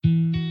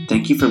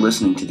Thank you for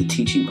listening to the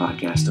teaching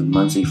podcast of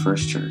Muncie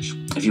First Church.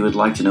 If you would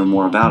like to know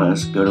more about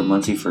us, go to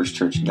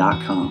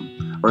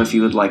munciefirstchurch.com. Or if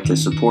you would like to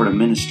support a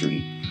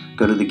ministry,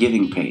 go to the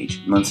giving page,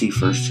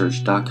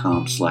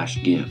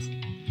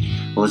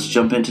 munciefirstchurch.com/give. Well, let's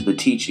jump into the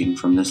teaching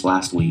from this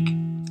last week.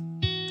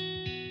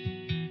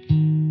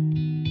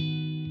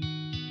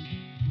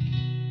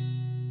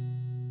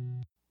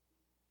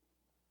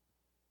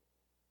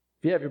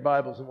 If you have your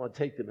Bibles and want to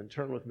take them and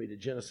turn with me to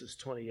Genesis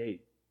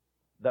 28,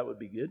 that would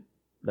be good.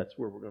 That's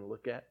where we're going to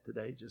look at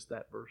today, just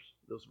that verse,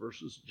 those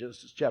verses.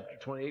 Genesis chapter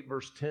 28,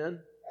 verse 10.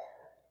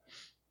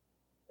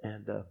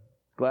 And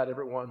glad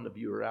every one of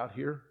you are out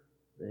here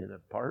and a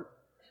part.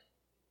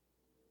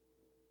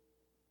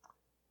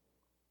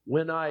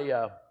 When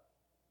as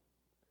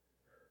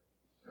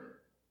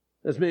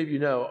many of you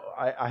know,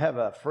 I have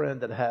a friend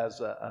that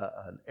has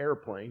an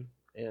airplane,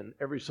 and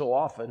every so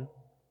often,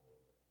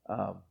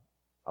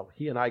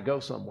 he and I go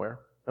somewhere.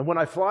 And when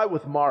I fly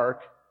with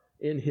Mark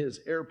in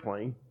his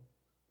airplane,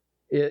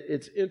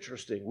 it's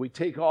interesting. We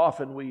take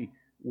off and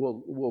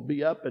we'll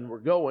be up and we're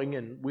going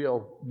and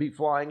we'll be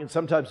flying. And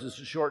sometimes it's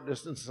a short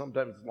distance,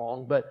 sometimes it's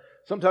long. But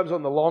sometimes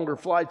on the longer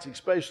flights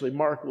especially,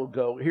 Mark will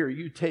go, here,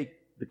 you take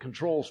the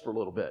controls for a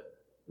little bit.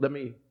 Let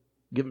me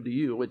give them to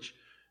you, which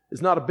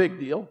is not a big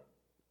deal.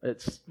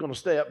 It's going to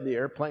stay up in the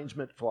air. Planes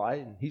meant to fly.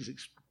 And he's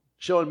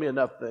showing me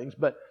enough things.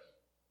 But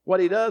what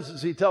he does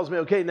is he tells me,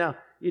 okay, now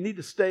you need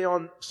to stay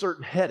on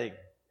certain heading.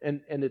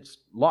 And it's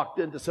locked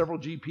into several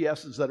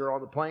GPSs that are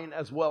on the plane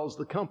as well as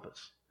the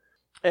compass.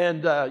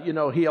 And,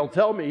 he'll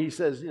tell me, he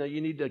says,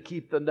 you need to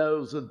keep the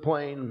nose of the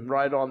plane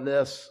right on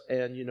this.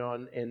 And,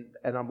 and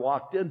I'm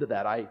locked into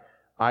that. I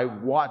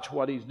watch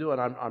what he's doing.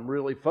 I'm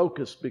really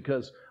focused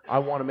because I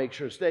want to make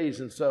sure it stays.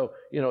 And so,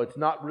 it's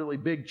not really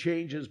big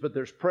changes, but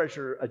there's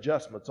pressure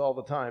adjustments all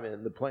the time.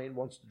 And the plane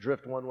wants to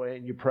drift one way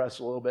and you press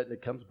a little bit and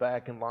it comes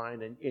back in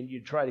line. And you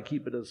try to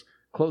keep it as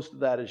close to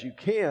that as you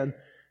can,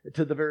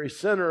 to the very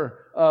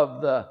center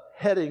of the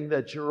heading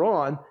that you're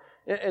on.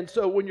 And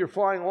so when you're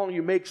flying along,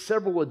 you make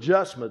several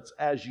adjustments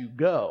as you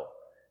go.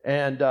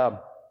 And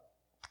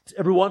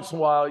every once in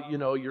a while,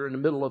 you're in the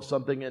middle of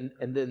something and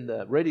then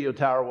the radio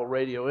tower will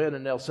radio in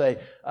and they'll say,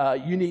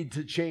 you need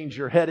to change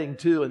your heading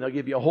too, and they'll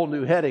give you a whole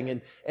new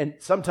heading. And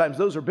sometimes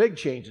those are big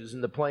changes,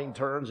 and the plane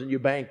turns and you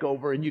bank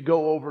over and you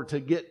go over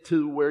to get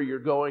to where you're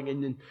going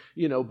and then,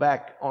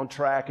 back on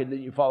track, and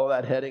then you follow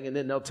that heading, and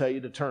then they'll tell you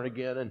to turn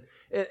again.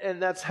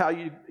 And that's how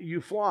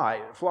you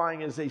fly.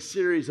 Flying is a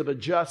series of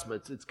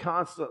adjustments. It's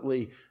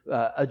constantly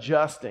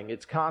adjusting.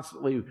 It's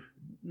constantly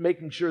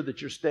making sure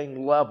that you're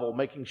staying level,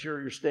 making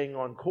sure you're staying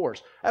on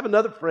course. I have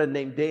another friend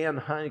named Dan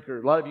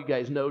Heinecker. A lot of you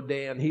guys know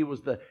Dan. He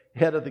was the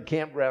head of the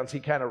campgrounds.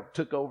 He kind of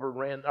took over,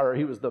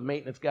 he was the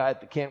maintenance guy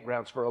at the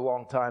campgrounds for a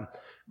long time.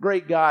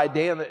 Great guy.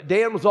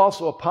 Dan was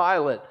also a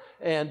pilot.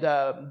 And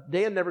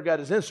Dan never got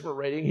his instrument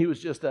rating. He was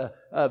just a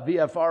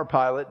VFR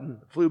pilot and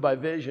flew by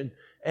vision.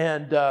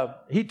 And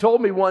he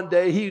told me one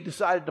day he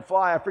decided to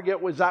fly. I forget,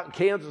 it was out in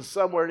Kansas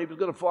somewhere, and he was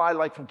going to fly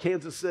like from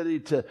Kansas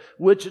City to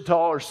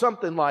Wichita or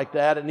something like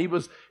that. And he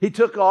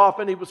took off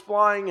and he was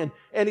flying,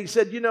 and he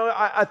said,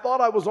 I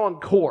thought I was on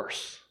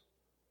course.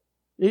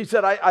 He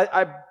said,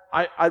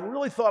 I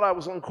really thought I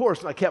was on course,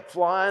 and I kept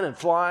flying and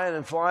flying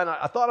and flying.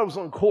 I thought I was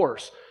on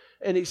course.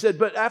 And he said,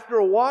 but after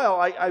a while,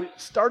 I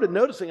started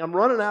noticing I'm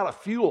running out of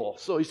fuel.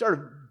 So he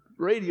started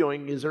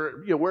radioing,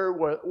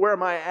 where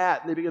am I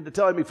at? And they began to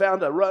tell him he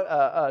found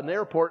an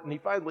airport, and he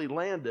finally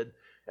landed.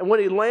 And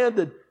when he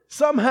landed,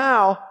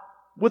 somehow,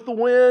 with the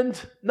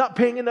wind, not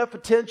paying enough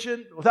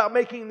attention, without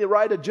making the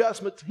right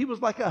adjustments, he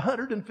was like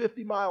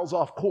 150 miles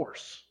off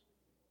course.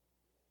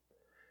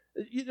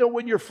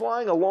 When you're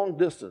flying a long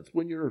distance,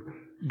 when you're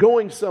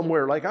going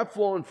somewhere, like I've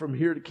flown from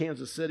here to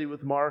Kansas City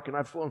with Mark, and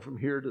I've flown from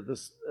here to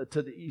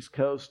the East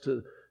Coast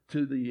to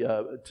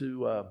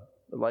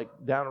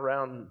down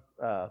around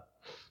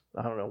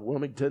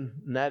Wilmington,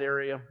 in that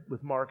area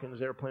with Mark in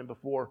his airplane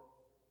before.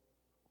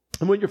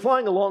 And when you're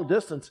flying a long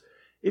distance,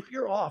 if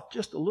you're off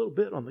just a little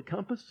bit on the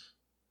compass,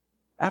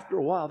 after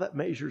a while that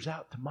measures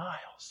out to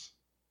miles.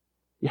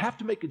 You have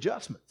to make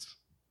adjustments.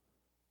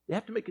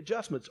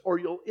 Or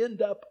you'll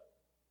end up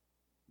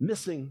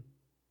missing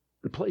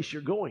the place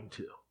you're going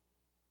to.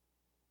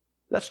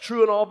 That's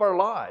true in all of our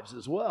lives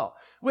as well.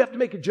 We have to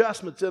make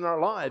adjustments in our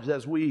lives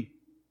as we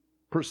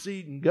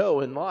proceed and go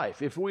in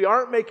life. If we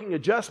aren't making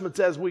adjustments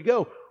as we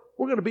go,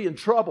 we're going to be in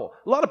trouble.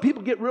 A lot of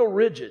people get real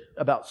rigid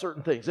about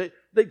certain things.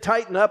 They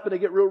tighten up and they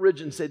get real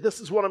rigid and say, this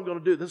is what I'm going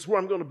to do. This is where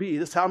I'm going to be.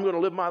 This is how I'm going to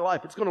live my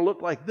life. It's going to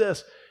look like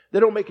this. They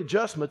don't make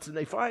adjustments, and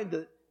they find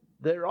that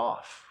they're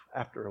off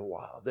after a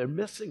while. They're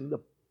missing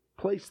the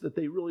place that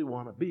they really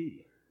want to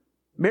be.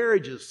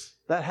 Marriages,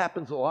 that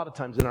happens a lot of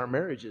times in our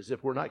marriages.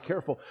 If we're not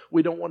careful,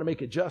 we don't want to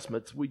make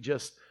adjustments. We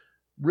just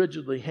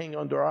rigidly hang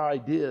on to our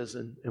ideas,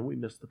 and we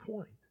miss the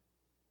point.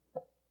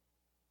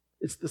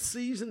 It's the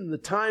season, the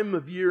time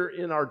of year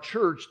in our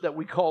church that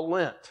we call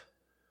Lent.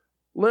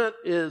 Lent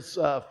is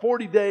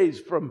 40 days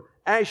from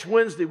Ash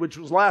Wednesday, which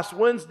was last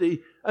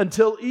Wednesday,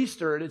 until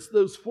Easter. And it's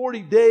those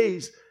 40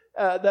 days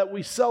that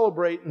we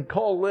celebrate and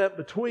call Lent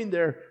between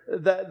there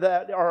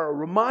that are a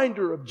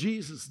reminder of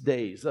Jesus'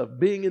 days, of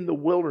being in the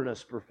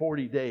wilderness for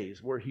 40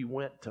 days where he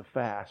went to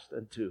fast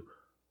and to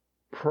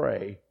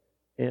pray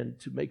and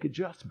to make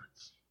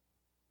adjustments.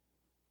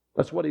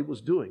 That's what he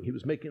was doing. He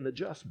was making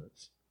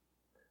adjustments.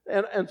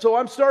 And so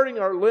I'm starting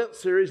our Lent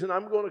series, and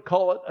I'm going to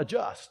call it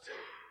Adjust.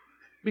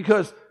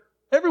 Because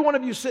every one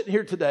of you sitting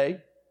here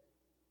today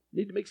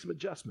need to make some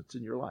adjustments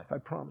in your life, I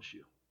promise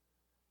you.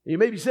 You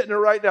may be sitting there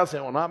right now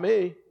saying, well, not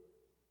me.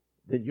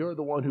 Then you're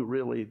the one who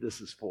really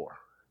this is for.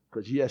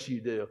 Because yes, you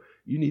do.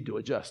 You need to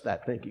adjust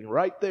that thinking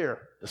right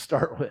there to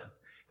start with.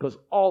 Because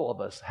all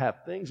of us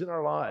have things in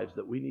our lives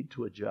that we need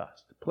to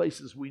adjust.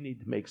 Places we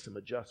need to make some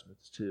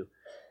adjustments to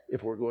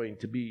if we're going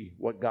to be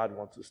what God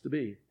wants us to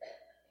be.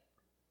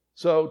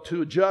 So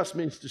to adjust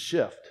means to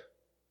shift.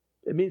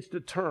 It means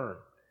to turn.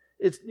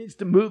 It needs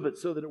to move it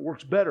so that it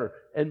works better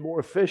and more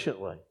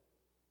efficiently.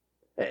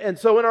 And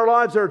so in our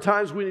lives, there are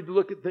times we need to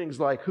look at things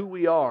like who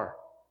we are,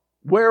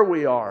 where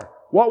we are,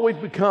 what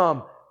we've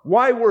become,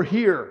 why we're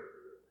here.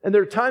 And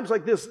there are times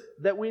like this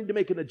that we need to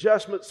make an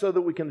adjustment so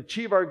that we can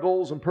achieve our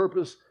goals and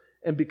purpose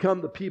and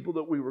become the people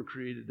that we were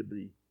created to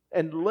be.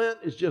 And Lent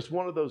is just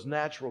one of those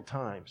natural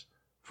times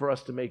for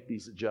us to make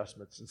these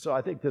adjustments. And so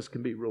I think this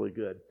can be really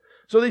good.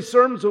 So these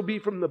sermons will be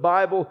from the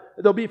Bible.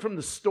 They'll be from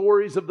the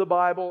stories of the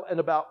Bible and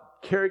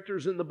about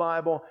characters in the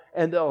Bible.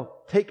 And they'll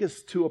take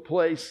us to a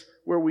place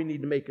where we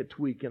need to make a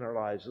tweak in our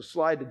lives, a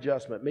slight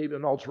adjustment, maybe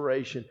an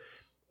alteration.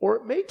 Or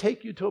it may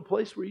take you to a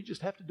place where you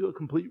just have to do a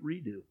complete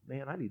redo.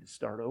 Man, I need to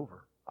start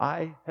over.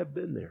 I have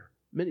been there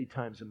many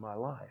times in my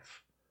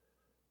life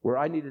where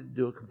I needed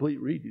to do a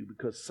complete redo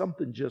because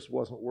something just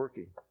wasn't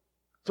working.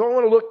 So I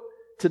want to look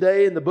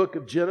today in the book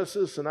of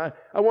Genesis, and I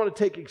want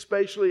to take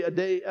especially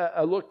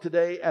a look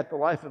today at the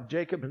life of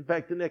Jacob. In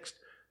fact, the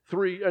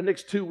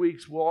next 2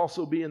 weeks will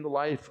also be in the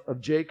life of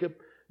Jacob.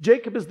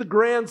 Jacob is the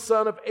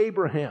grandson of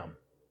Abraham.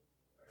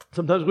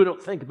 Sometimes we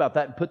don't think about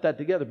that and put that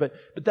together, but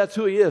that's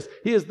who he is.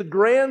 He is the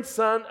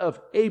grandson of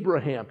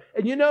Abraham.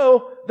 And you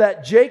know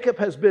that Jacob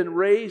has been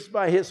raised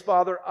by his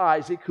father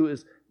Isaac, who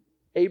is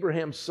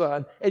Abraham's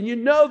son. And you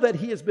know that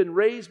he has been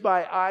raised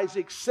by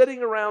Isaac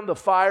sitting around the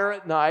fire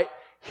at night,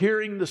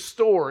 hearing the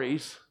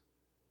stories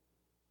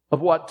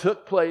of what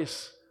took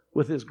place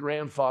with his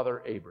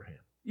grandfather Abraham.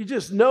 You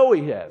just know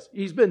he has.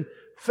 He's been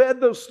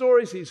fed those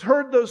stories. He's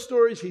heard those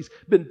stories. He's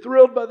been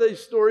thrilled by these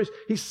stories.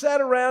 He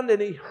sat around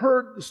and he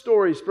heard the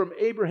stories from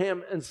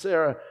Abraham and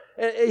Sarah.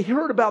 And he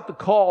heard about the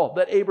call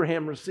that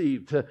Abraham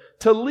received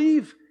to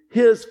leave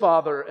his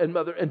father and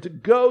mother and to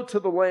go to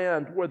the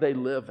land where they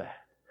live at.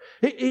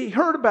 He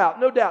heard about,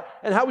 no doubt.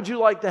 And how would you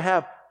like to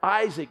have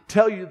Isaac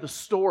tell you the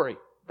story?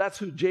 That's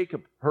who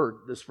Jacob heard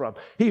this from.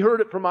 He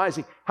heard it from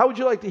Isaac. How would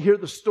you like to hear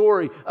the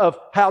story of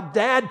how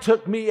Dad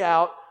took me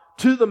out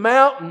to the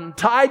mountain,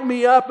 tied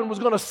me up, and was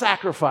going to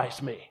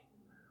sacrifice me?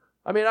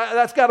 I mean,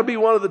 that's got to be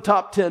one of the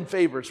top 10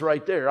 favorites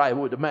right there, I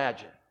would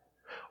imagine.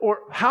 Or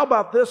how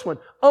about this one?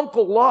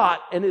 Uncle Lot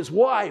and his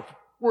wife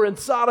were in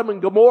Sodom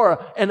and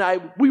Gomorrah, and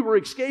we were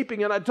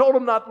escaping, and I told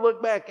him not to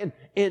look back,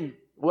 and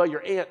well,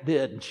 your aunt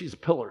did, and she's a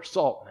pillar of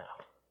salt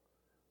now.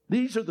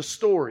 These are the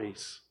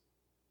stories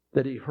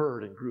that he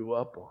heard and grew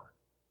up on.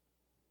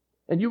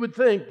 And you would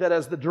think that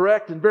as the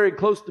direct and very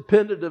close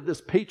dependent of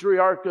this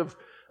patriarch of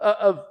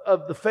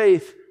the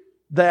faith,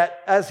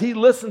 that as he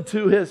listened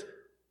to his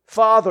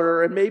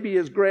father and maybe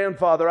his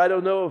grandfather, I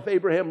don't know if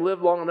Abraham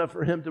lived long enough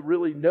for him to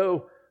really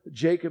know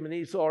Jacob and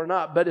Esau or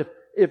not, but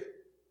if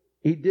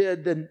he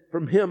did, then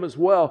from him as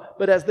well.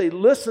 But as they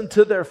listened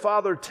to their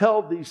father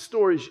tell these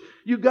stories,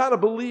 you got to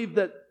believe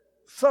that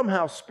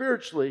somehow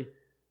spiritually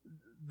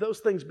those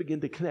things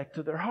begin to connect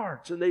to their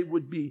hearts, and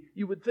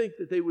you would think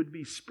that they would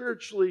be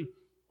spiritually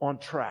on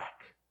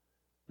track,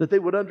 that they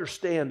would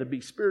understand and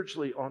be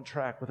spiritually on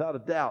track, without a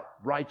doubt,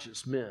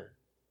 righteous men.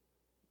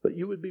 But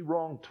you would be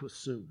wrong to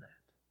assume that.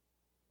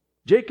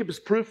 Jacob is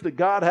proof that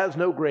God has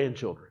no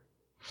grandchildren.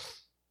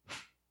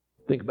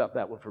 Think about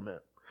that one for a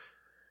minute.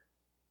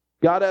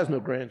 God has no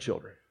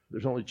grandchildren.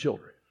 There's only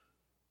children.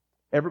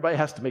 Everybody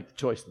has to make the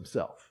choice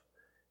themselves.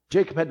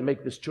 Jacob had to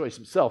make this choice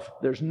himself.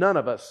 There's none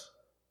of us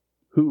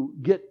who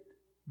get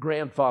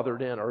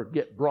grandfathered in or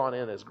get brought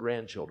in as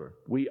grandchildren.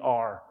 We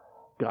are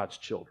God's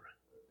children.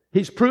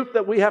 He's proof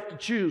that we have to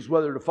choose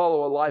whether to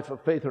follow a life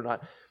of faith or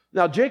not.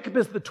 Now, Jacob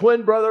is the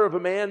twin brother of a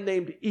man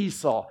named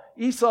Esau.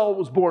 Esau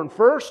was born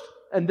first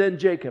and then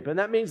Jacob. And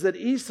that means that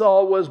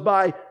Esau was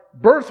by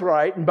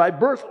birthright and by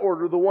birth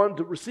order the one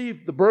to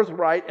receive the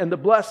birthright and the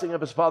blessing of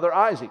his father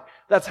Isaac.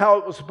 That's how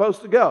it was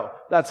supposed to go.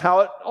 That's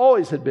how it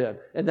always had been.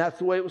 And that's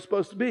the way it was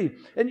supposed to be.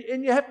 And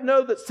you have to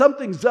know that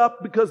something's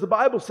up, because the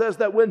Bible says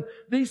that when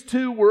these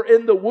two were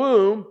in the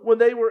womb, when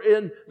they were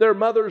in their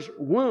mother's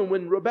womb,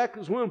 in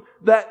Rebekah's womb,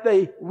 that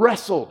they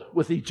wrestled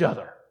with each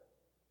other.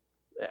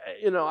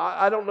 You know,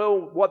 I don't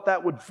know what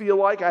that would feel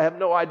like. I have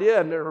no idea.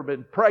 I've never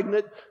been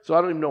pregnant, so I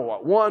don't even know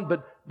what one.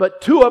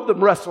 But two of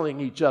them wrestling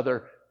each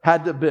other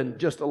had to have been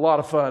just a lot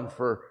of fun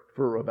for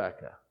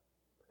Rebekah.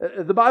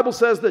 The Bible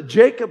says that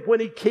Jacob, when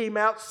he came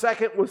out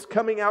second, was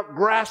coming out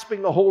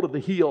grasping a hold of the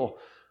heel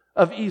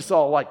of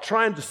Esau, like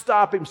trying to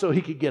stop him so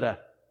he could get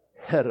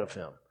ahead of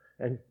him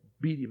and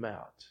beat him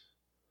out.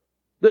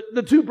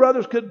 The two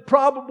brothers could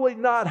probably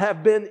not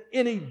have been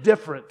any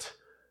different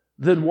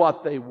than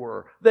what they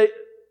were.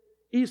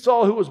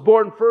 Esau, who was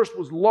born first,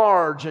 was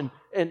large, and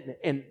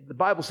the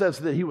Bible says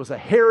that he was a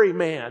hairy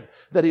man,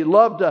 that he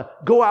loved to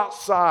go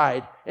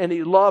outside, and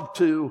he loved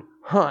to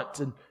hunt.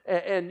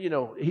 And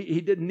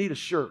he didn't need a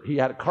shirt. He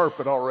had a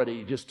carpet already.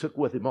 He just took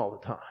with him all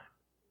the time.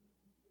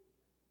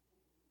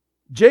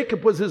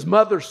 Jacob was his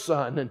mother's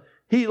son, and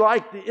he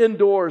liked the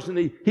indoors, and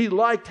he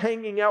liked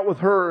hanging out with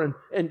her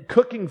and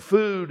cooking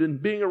food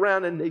and being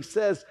around. And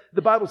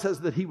the Bible says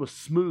that he was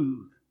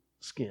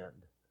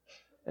smooth-skinned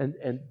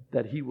and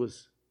that he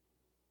was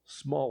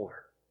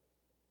smaller.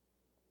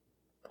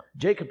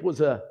 Jacob was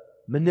a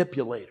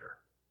manipulator.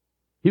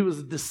 He was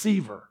a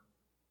deceiver.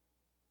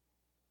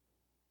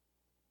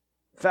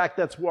 In fact,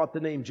 that's what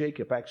the name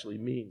Jacob actually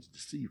means,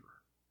 deceiver.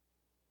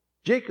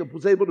 Jacob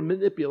was able to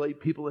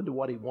manipulate people into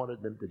what he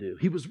wanted them to do.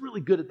 He was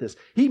really good at this.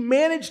 He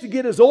managed to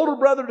get his older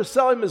brother to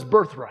sell him his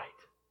birthright.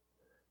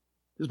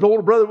 His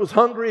older brother was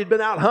hungry. He'd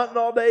been out hunting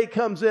all day. He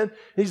comes in.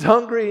 He's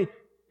hungry.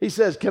 He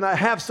says, "Can I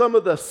have some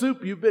of the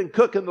soup you've been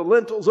cooking, the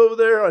lentils over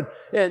there?"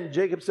 And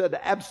Jacob said,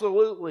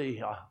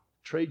 "Absolutely. I'll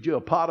trade you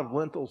a pot of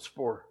lentils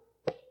for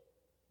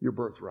your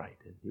birthright."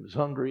 And he was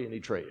hungry and he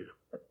traded.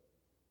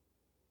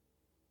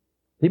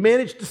 He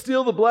managed to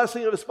steal the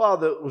blessing of his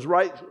father that was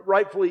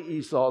rightfully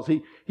Esau's.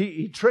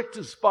 He tricked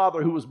his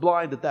father, who was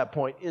blind at that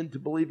point, into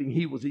believing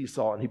he was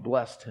Esau, and he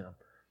blessed him.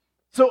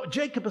 So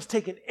Jacob has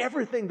taken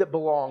everything that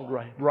belonged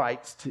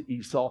rights to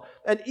Esau.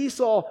 And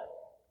Esau,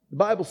 the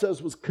Bible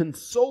says, was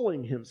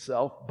consoling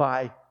himself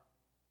by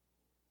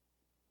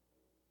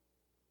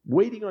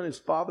waiting on his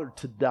father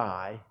to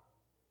die,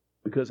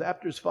 because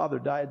after his father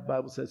died, the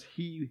Bible says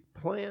he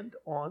planned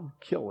on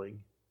killing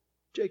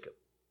Jacob.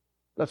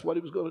 That's what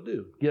he was going to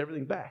do, get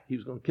everything back. He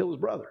was going to kill his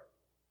brother.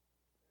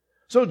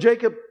 So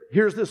Jacob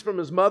hears this from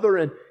his mother,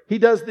 and he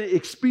does the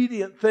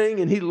expedient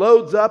thing, and he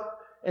loads up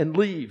and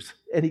leaves.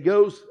 And he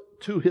goes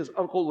to his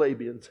uncle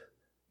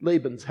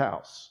Laban's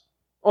house.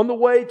 On the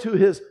way to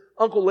his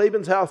uncle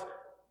Laban's house,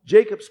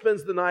 Jacob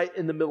spends the night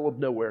in the middle of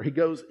nowhere. He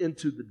goes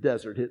into the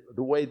desert.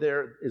 The way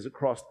there is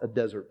across a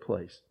desert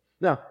place.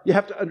 Now, you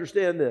have to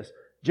understand this.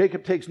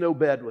 Jacob takes no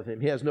bed with him.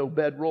 He has no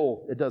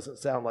bedroll, it doesn't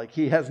sound like.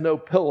 He has no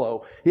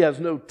pillow. He has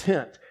no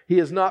tent. He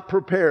is not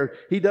prepared.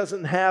 He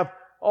doesn't have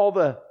all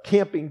the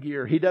camping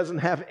gear. He doesn't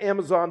have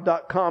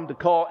Amazon.com to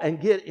call and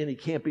get any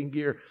camping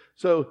gear.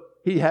 So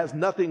he has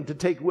nothing to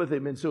take with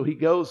him. And so he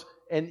goes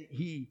and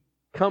he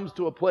comes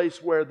to a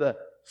place where the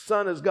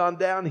sun has gone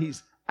down.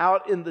 He's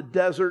out in the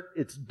desert.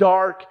 It's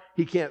dark.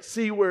 He can't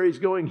see where he's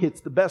going.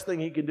 The best thing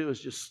he can do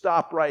is just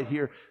stop right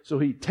here. So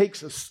he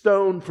takes a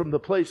stone from the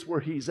place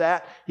where he's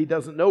at. He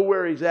doesn't know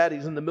where he's at.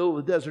 He's in the middle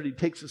of the desert. He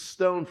takes a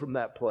stone from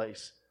that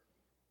place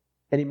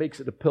and he makes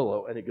it a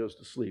pillow and he goes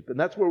to sleep. And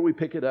that's where we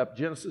pick it up.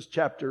 Genesis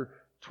chapter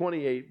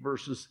 28,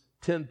 verses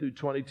 10 through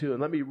 22.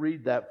 And let me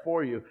read that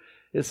for you.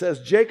 It says,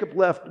 Jacob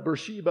left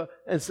Beersheba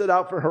and set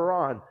out for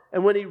Haran.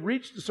 And when he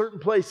reached a certain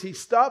place, he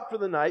stopped for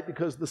the night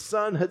because the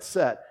sun had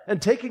set. And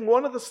taking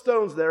one of the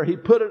stones there, he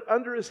put it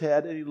under his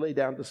head and he lay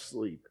down to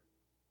sleep.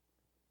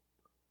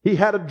 He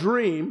had a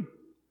dream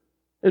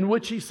in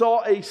which he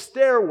saw a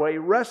stairway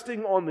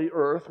resting on the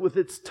earth with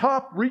its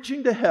top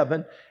reaching to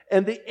heaven,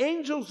 and the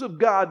angels of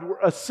God were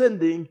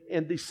ascending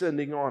and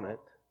descending on it.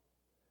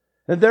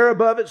 And there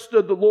above it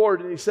stood the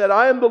Lord, and he said,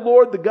 I am the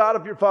Lord, the God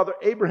of your father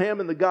Abraham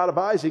and the God of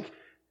Isaac.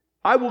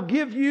 I will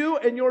give you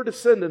and your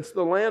descendants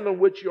the land on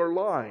which you're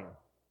lying.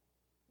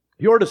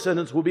 Your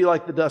descendants will be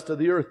like the dust of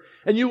the earth,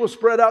 and you will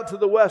spread out to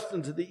the west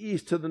and to the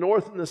east, to the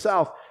north and the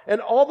south,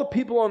 and all the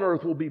people on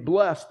earth will be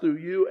blessed through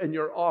you and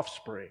your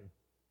offspring.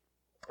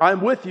 I am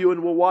with you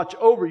and will watch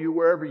over you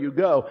wherever you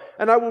go,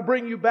 and I will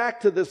bring you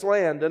back to this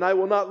land, and I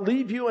will not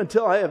leave you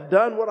until I have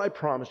done what I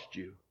promised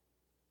you.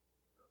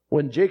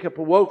 When Jacob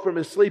awoke from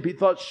his sleep, he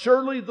thought,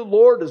 surely the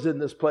Lord is in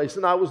this place,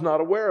 and I was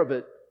not aware of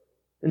it.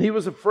 And he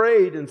was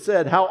afraid and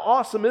said, how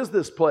awesome is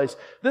this place?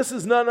 This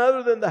is none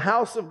other than the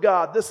house of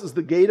God. This is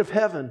the gate of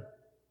heaven.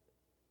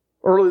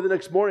 Early the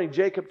next morning,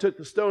 Jacob took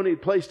the stone he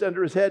had placed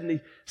under his head and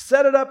he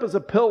set it up as a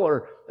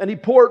pillar, and he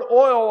poured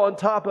oil on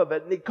top of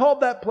it, and he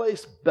called that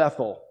place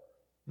Bethel,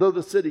 though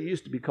the city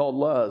used to be called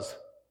Luz.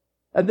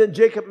 And then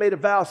Jacob made a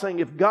vow saying,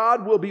 if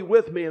God will be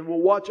with me and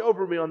will watch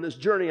over me on this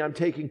journey I'm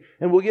taking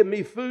and will give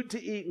me food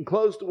to eat and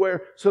clothes to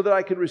wear so that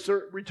I can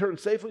return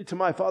safely to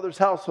my father's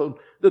household,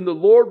 then the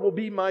Lord will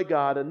be my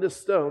God, and this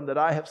stone that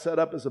I have set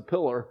up as a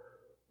pillar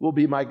will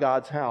be my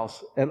God's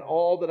house. And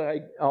all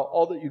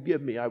that you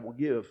give me, I will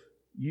give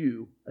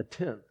you a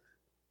tenth.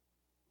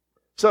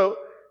 So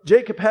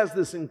Jacob has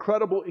this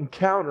incredible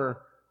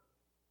encounter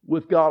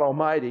with God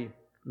Almighty.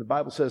 The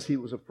Bible says he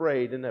was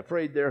afraid, and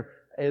afraid there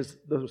is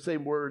the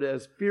same word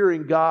as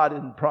fearing God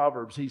in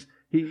Proverbs.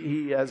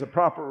 He has a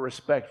proper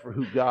respect for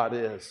who God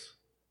is.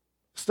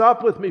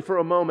 Stop with me for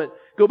a moment.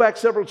 Go back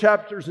several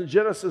chapters in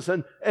Genesis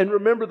and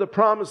remember the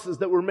promises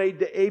that were made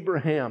to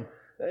Abraham.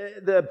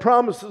 The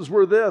promises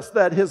were this,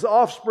 that his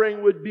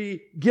offspring would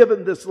be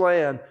given this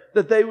land,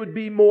 that they would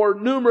be more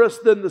numerous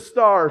than the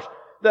stars,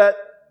 that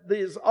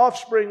his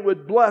offspring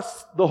would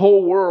bless the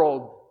whole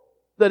world,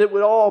 that it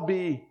would all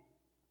be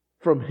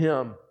from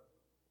him.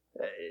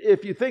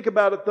 If you think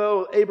about it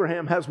though,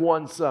 Abraham has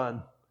one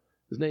son.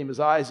 His name is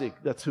Isaac.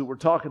 That's who we're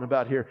talking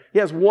about here. He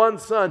has one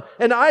son,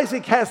 and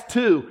Isaac has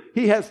two.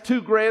 He has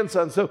two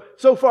grandsons.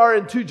 So far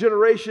in 2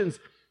 generations,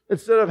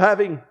 instead of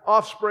having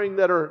offspring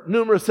that are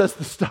numerous as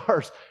the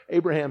stars,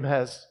 Abraham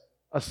has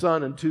a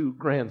son and 2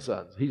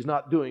 grandsons. He's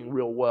not doing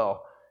real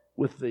well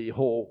with the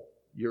whole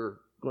you're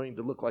going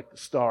to look like the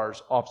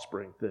stars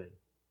offspring thing.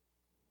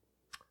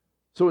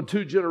 So in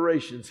 2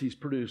 generations, he's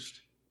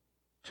produced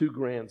 2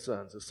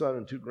 grandsons, a son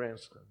and 2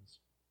 grandsons.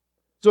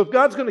 So if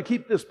God's going to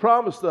keep this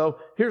promise, though,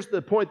 here's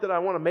the point that I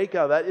want to make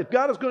out of that. If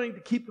God is going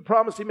to keep the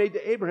promise he made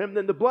to Abraham,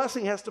 then the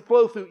blessing has to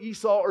flow through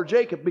Esau or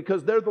Jacob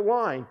because they're the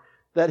line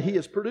that he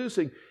is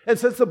producing. And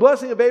since the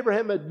blessing of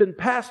Abraham had been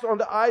passed on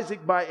to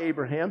Isaac by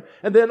Abraham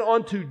and then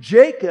on to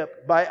Jacob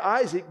by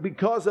Isaac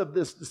because of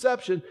this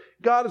deception,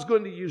 God is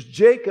going to use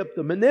Jacob,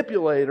 the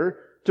manipulator,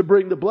 to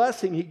bring the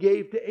blessing he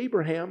gave to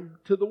Abraham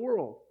to the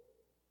world.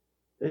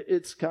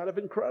 It's kind of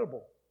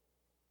incredible.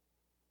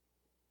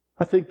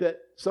 I think that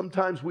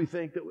sometimes we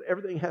think that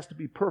everything has to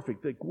be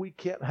perfect, that we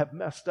can't have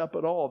messed up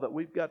at all, that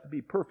we've got to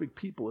be perfect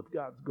people if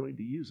God's going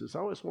to use us. I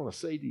always want to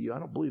say to you, I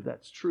don't believe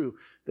that's true,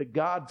 that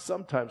God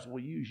sometimes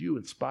will use you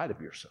in spite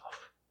of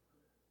yourself.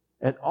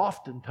 And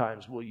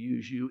oftentimes will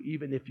use you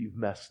even if you've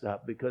messed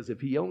up, because if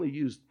he only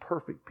used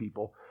perfect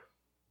people,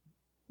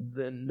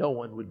 then no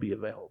one would be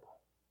available.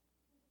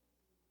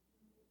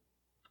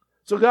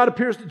 So God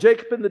appears to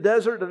Jacob in the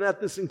desert and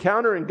at this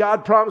encounter, and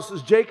God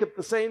promises Jacob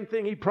the same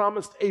thing he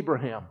promised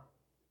Abraham.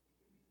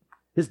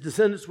 His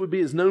descendants would be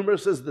as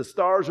numerous as the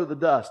stars or the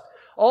dust.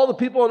 All the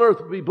people on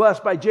earth would be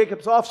blessed by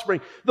Jacob's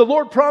offspring. The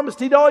Lord promised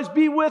he'd always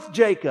be with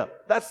Jacob.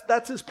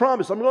 That's his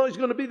promise. I'm always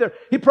going to be there.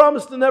 He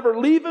promised to never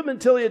leave him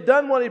until he had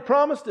done what he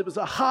promised. It was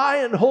a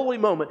high and holy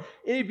moment.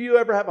 Any of you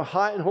ever have a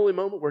high and holy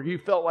moment where you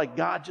felt like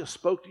God just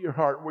spoke to your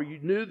heart, where you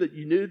knew that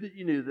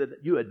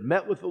you had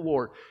met with the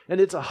Lord? And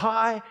it's a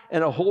high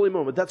and a holy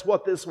moment. That's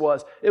what this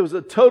was. It was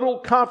a total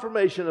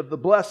confirmation of the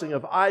blessing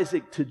of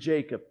Isaac to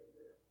Jacob.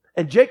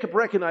 And Jacob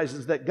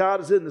recognizes that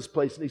God is in this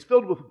place, and he's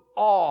filled with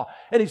awe,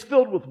 and he's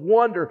filled with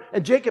wonder.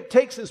 And Jacob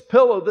takes his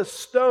pillow, this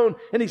stone,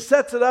 and he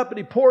sets it up, and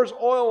he pours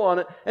oil on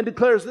it, and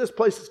declares this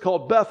place is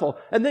called Bethel.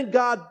 And then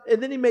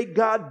he made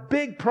God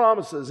big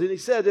promises, and he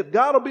said, if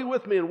God will be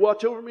with me and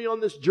watch over me on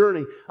this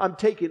journey I'm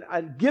taking,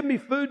 and give me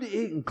food to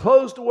eat and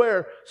clothes to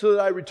wear, so that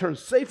I return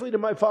safely to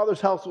my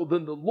father's household,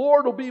 then the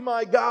Lord will be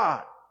my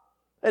God.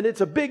 And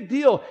it's a big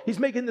deal. He's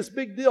making this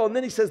big deal. And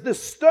then he says,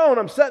 this stone,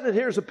 I'm setting it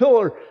here as a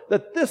pillar,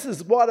 that this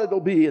is what it'll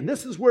be. And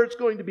this is where it's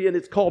going to be. And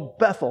it's called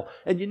Bethel.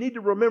 And you need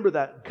to remember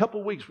that. In a couple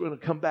of weeks, we're going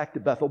to come back to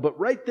Bethel. But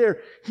right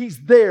there,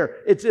 he's there.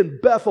 It's in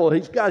Bethel.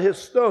 He's got his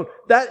stone.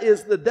 That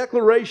is the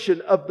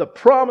declaration of the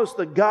promise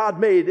that God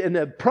made and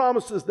the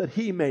promises that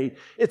he made.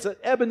 It's an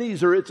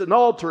Ebenezer. It's an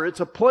altar. It's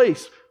a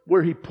place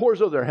where he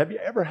pours over there. Have you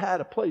ever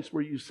had a place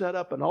where you set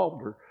up an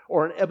altar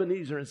or an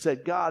Ebenezer and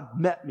said, God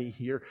met me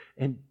here,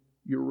 and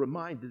you're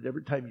reminded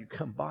every time you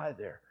come by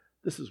there,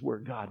 this is where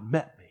God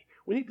met me.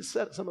 We need to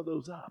set some of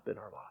those up in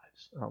our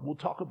lives. We'll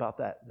talk about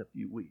that in a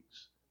few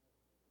weeks.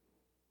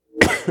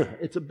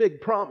 It's a big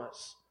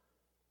promise.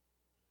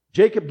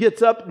 Jacob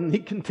gets up and he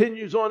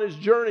continues on his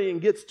journey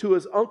and gets to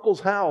his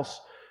uncle's house.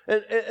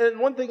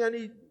 And one thing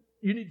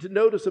you need to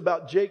notice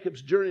about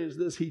Jacob's journey is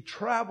this: he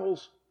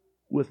travels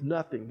with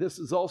nothing. This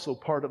is also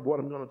part of what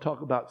I'm going to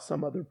talk about at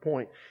some other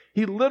point.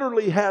 He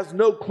literally has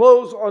no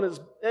clothes on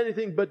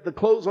anything but the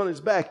clothes on his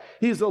back.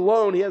 He's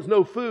alone. He has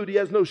no food. He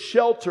has no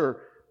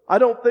shelter. I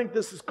don't think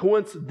this is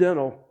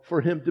coincidental for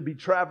him to be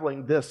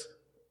traveling this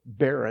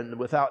barren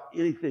without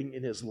anything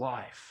in his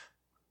life.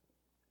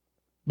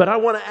 But I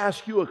want to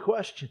ask you a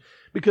question,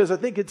 because I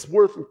think it's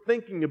worth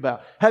thinking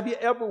about. Have you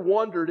ever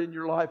wondered in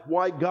your life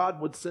why God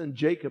would send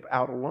Jacob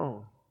out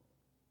alone?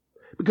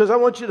 Because I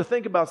want you to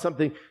think about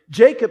something.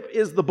 Jacob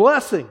is the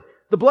blessing.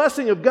 The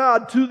blessing of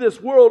God to this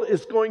world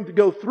is going to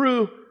go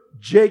through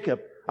Jacob.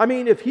 I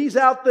mean, if he's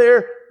out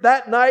there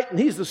that night and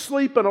he's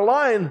asleep and a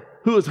lion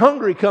who is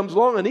hungry comes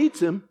along and eats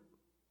him,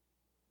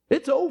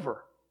 it's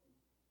over.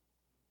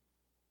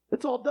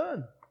 It's all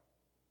done.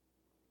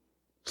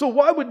 So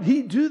why would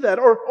he do that?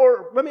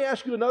 Or let me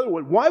ask you another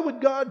one. Why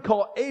would God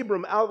call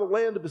Abram out of the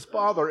land of his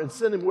father and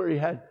send him where he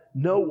had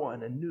no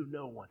one and knew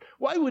no one?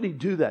 Why would he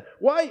do that?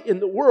 Why in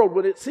the world,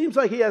 when it seems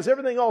like he has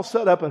everything all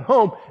set up at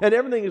home and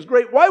everything is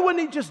great, why wouldn't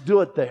he just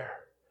do it there?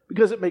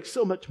 Because it makes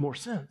so much more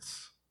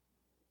sense.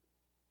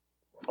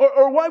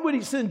 Or why would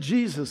he send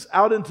Jesus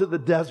out into the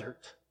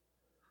desert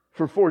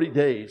for 40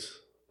 days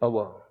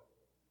alone?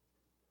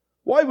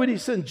 Why would he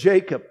send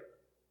Jacob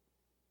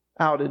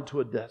out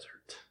into a desert?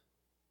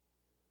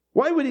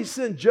 Why would he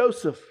send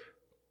Joseph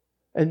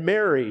and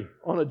Mary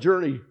on a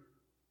journey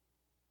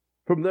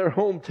from their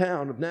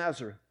hometown of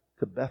Nazareth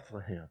to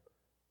Bethlehem?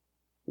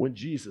 when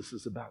Jesus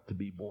is about to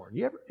be born?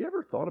 You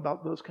ever thought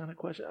about those kind of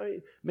questions? I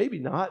mean, maybe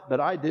not,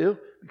 but I do,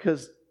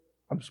 because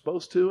I'm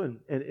supposed to, and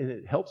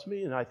it helps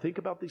me, and I think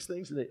about these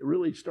things, and it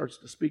really starts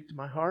to speak to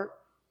my heart,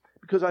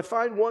 because I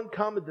find one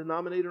common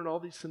denominator in all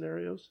these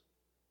scenarios,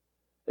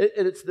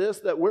 and it's this,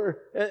 that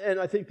and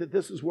I think that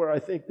this is where I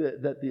think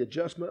that the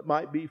adjustment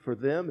might be for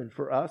them and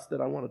for us,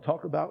 that I want to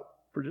talk about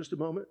for just a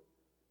moment.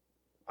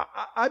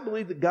 I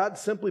believe that God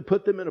simply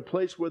put them in a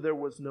place where there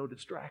was no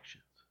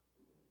distractions.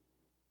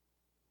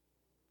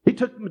 He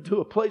took them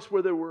to a place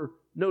where there were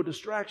no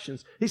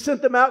distractions. He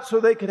sent them out so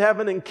they could have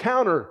an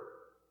encounter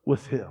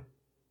with Him.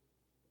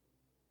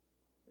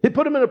 He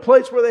put them in a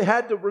place where they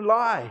had to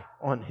rely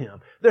on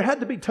Him. There had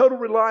to be total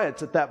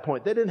reliance at that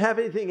point. They didn't have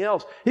anything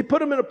else. He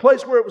put them in a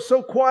place where it was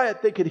so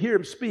quiet they could hear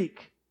Him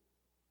speak.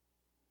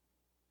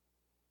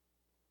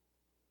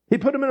 He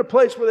put them in a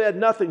place where they had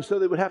nothing, so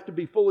they would have to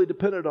be fully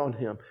dependent on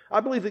Him. I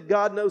believe that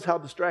God knows how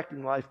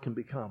distracting life can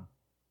become.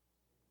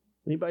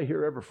 Anybody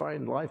here ever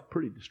find life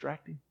pretty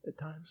distracting at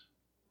times?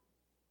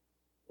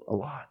 A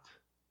lot.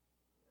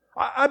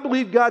 I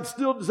believe God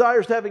still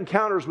desires to have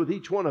encounters with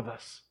each one of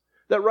us.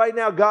 That right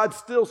now God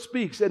still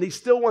speaks, and He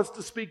still wants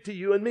to speak to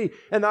you and me.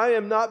 And I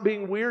am not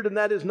being weird, and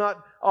that is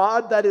not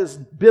odd. That is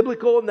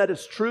biblical, and that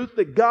is truth,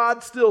 that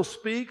God still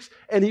speaks,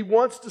 and He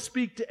wants to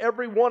speak to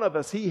every one of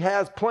us. He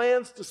has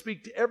plans to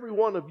speak to every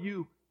one of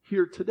you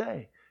here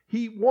today.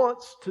 He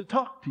wants to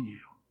talk to you.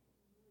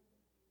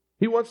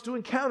 He wants to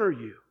encounter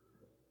you.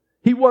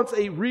 He wants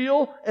a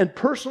real and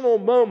personal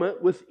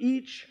moment with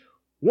each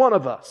one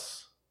of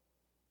us.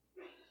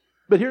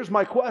 But here's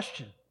my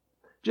question.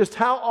 Just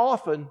how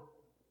often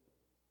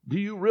do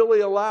you really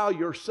allow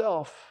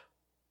yourself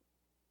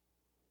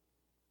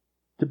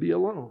to be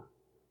alone?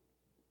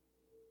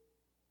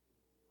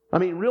 I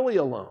mean, really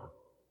alone.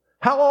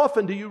 How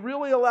often do you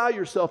really allow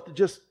yourself to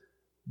just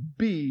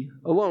be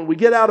alone? We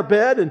get out of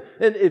bed, and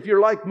if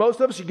you're like most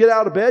of us, you get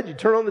out of bed, you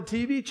turn on the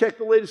TV, check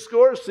the latest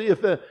scores, see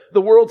if the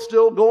world's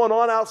still going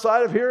on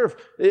outside of here,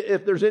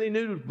 if there's any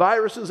new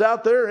viruses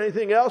out there or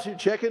anything else. You're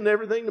checking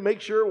everything to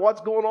make sure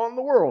what's going on in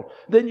the world.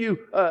 Then you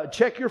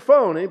check your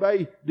phone.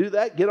 Anybody do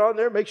that? Get on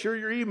there, make sure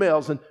your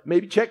emails, and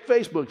maybe check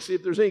Facebook, see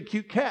if there's any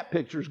cute cat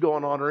pictures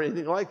going on or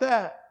anything like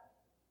that.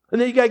 And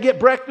then you got to get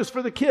breakfast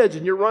for the kids,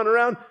 and you're running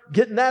around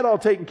getting that all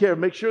taken care of.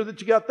 Make sure that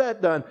you got that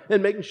done,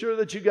 and making sure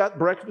that you got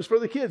breakfast for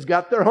the kids.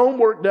 Got their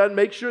homework done.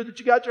 Make sure that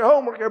you got your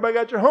homework. Everybody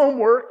got your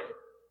homework.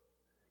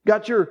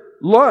 Got your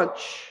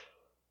lunch.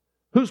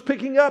 Who's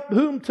picking up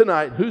whom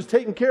tonight? Who's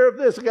taking care of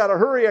this? I got to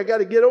hurry. I got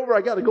to get over.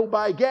 I got to go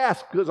buy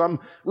gas because I'm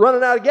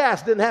running out of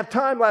gas. Didn't have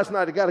time last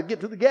night. I got to get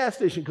to the gas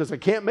station because I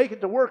can't make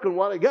it to work on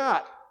what I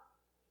got.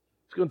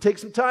 It's going to take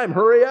some time.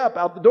 Hurry up.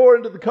 Out the door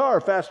into the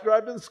car. Fast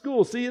drive to the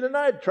school. See you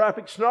tonight.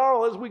 Traffic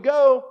snarl as we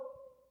go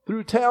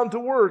through town to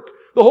work.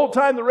 The whole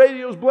time the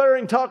radio's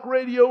blaring, talk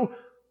radio,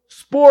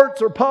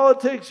 sports or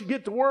politics, you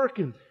get to work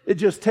and it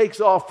just takes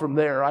off from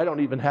there. I don't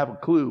even have a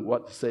clue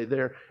what to say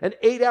there. And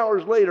 8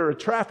 hours later, a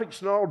traffic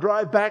snarl,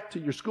 drive back to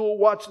your school,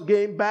 watch the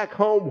game, back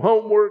home,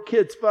 homework,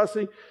 kids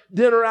fussing,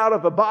 dinner out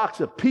of a box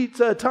of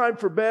pizza, time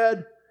for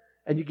bed.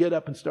 And you get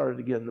up and start it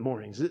again in the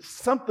mornings. It's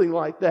something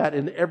like that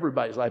in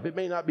everybody's life. It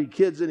may not be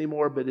kids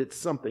anymore, but it's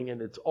something,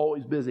 and it's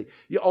always busy.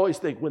 You always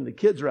think when the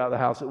kids are out of the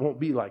house, it won't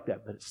be like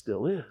that, but it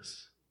still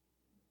is.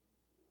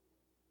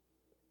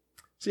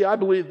 See, I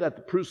believe that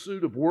the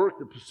pursuit of work,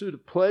 the pursuit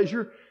of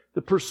pleasure,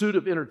 the pursuit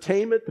of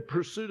entertainment, the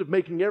pursuit of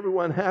making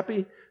everyone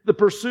happy, the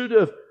pursuit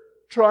of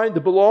trying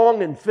to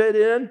belong and fit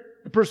in,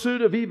 the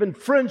pursuit of even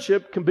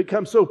friendship can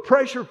become so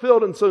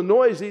pressure-filled and so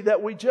noisy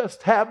that we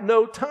just have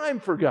no time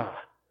for God.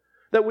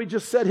 That we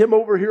just set Him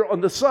over here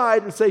on the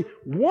side and say,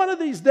 one of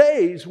these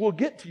days we'll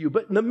get to you.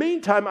 But in the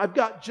meantime, I've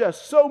got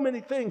just so many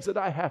things that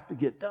I have to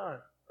get done.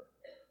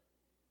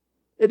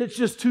 And it's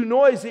just too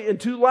noisy and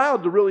too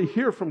loud to really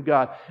hear from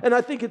God. And I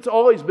think it's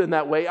always been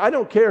that way. I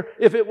don't care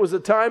if it was a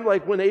time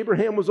like when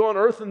Abraham was on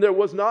earth and there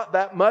was not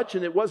that much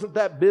and it wasn't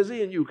that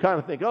busy and you kind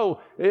of think,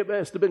 oh, it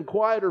must have been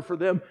quieter for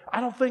them.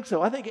 I don't think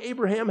so. I think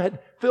Abraham had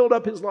filled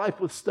up his life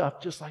with stuff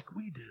just like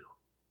we do.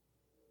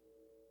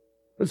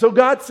 And so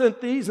God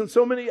sent these and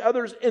so many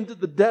others into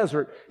the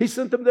desert. He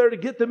sent them there to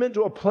get them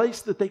into a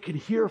place that they could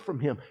hear from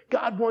Him.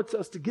 God wants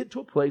us to get to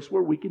a place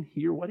where we can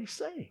hear what He's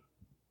saying.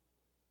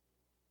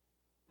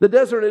 The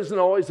desert isn't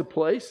always a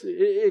place.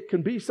 It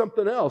can be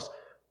something else.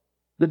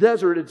 The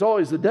desert, it's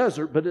always a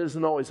desert, but it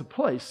isn't always a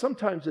place.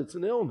 Sometimes it's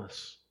an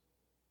illness.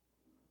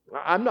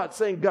 I'm not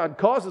saying God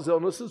causes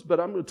illnesses,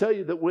 but I'm going to tell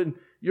you that when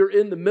you're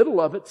in the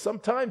middle of it,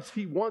 sometimes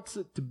He wants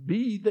it to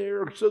be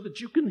there so that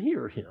you can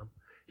hear Him.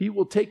 He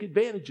will take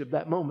advantage of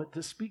that moment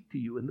to speak to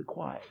you in the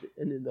quiet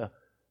and in the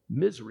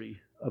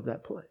misery of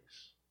that place.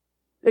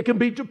 It can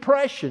be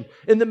depression.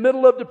 In the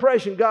middle of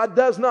depression, God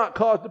does not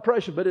cause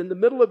depression, but in the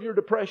middle of your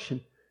depression,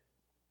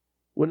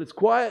 when it's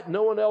quiet,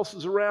 no one else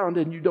is around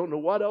and you don't know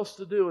what else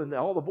to do and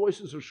all the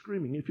voices are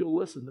screaming, if you'll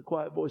listen, the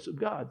quiet voice of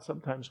God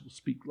sometimes will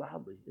speak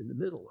loudly in the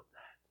middle of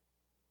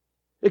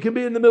that. It can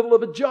be in the middle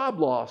of a job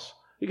loss.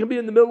 It can be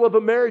in the middle of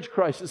a marriage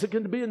crisis. It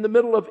can be in the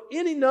middle of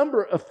any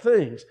number of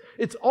things.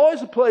 It's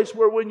always a place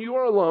where when you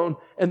are alone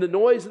and the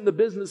noise and the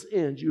business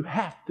ends, you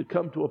have to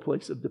come to a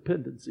place of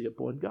dependency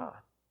upon God.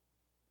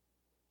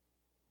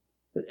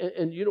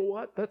 And you know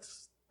what?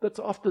 That's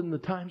often the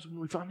times when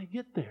we finally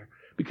get there.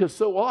 Because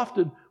so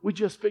often we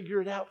just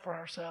figure it out for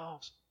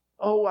ourselves.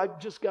 Oh, I've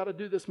just got to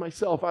do this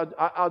myself.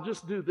 I'll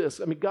just do this.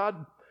 I mean,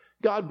 God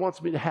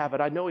wants me to have it.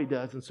 I know He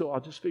does. And so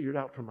I'll just figure it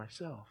out for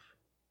myself.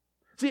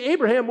 See,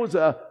 Abraham was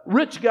a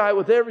rich guy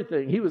with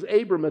everything. He was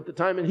Abram at the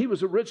time, and he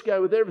was a rich guy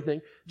with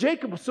everything.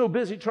 Jacob was so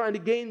busy trying to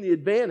gain the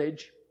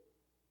advantage,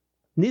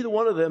 neither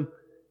one of them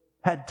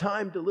had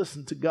time to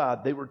listen to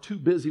God. They were too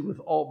busy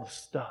with all the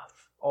stuff,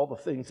 all the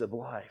things of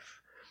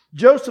life.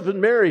 Joseph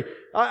and Mary,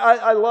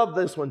 I love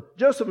this one.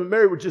 Joseph and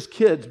Mary were just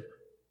kids,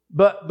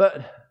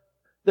 but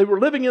they were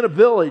living in a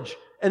village,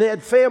 and they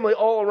had family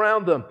all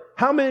around them.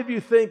 How many of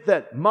you think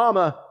that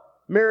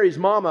Mary's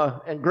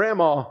mama and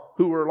grandma,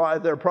 who were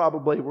alive there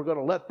probably, were going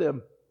to let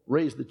them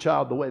raise the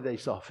child the way they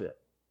saw fit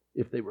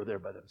if they were there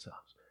by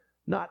themselves?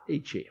 Not a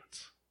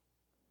chance.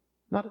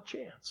 Not a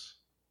chance.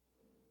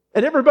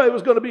 And everybody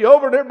was going to be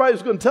over, and everybody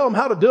was going to tell them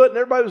how to do it, and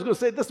everybody was going to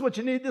say, this is what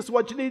you need, this is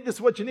what you need, this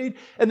is what you need.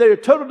 And their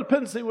total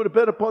dependency would have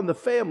been upon the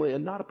family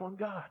and not upon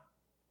God.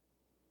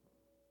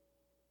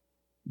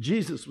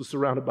 Jesus was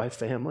surrounded by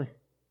family.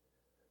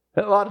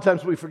 A lot of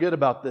times we forget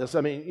about this.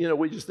 I mean,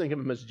 we just think of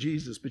Him as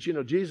Jesus. But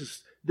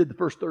Jesus did the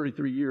first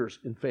 33 years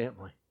in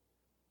family,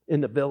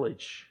 in the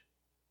village,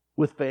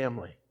 with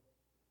family.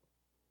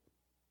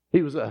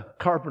 He was a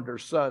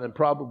carpenter's son and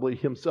probably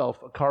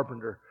himself a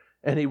carpenter.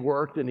 And he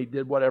worked and he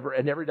did whatever.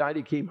 And every night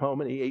he came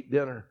home and he ate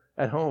dinner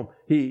at home.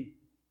 He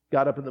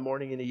got up in the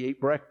morning and he ate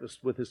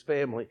breakfast with his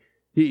family.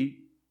 He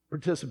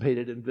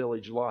participated in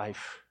village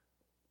life.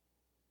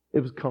 It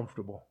was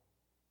comfortable.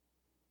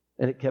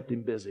 And it kept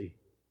him busy.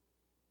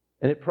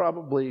 And it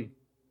probably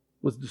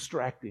was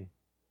distracting.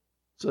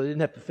 So they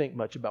didn't have to think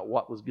much about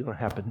what was going to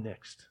happen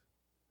next.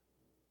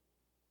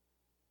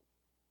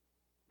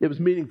 It was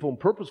meaningful and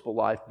purposeful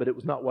life, but it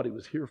was not what he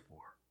was here for.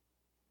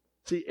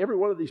 See, every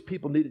one of these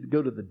people needed to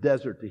go to the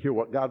desert to hear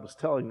what God was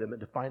telling them and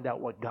to find out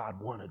what God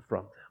wanted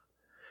from them.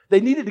 They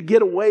needed to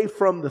get away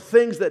from the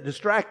things that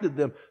distracted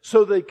them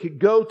so they could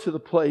go to the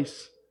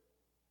place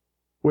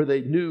where they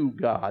knew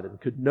God and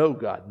could know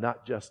God,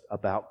 not just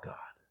about God.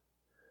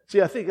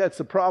 See, I think that's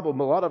the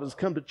problem. A lot of us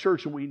come to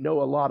church and we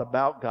know a lot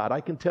about God.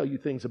 I can tell you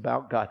things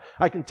about God.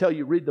 I can tell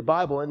you, read the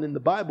Bible, and in the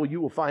Bible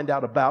you will find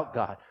out about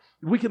God.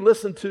 We can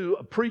listen to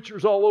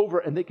preachers all over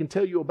and they can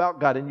tell you about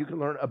God and you can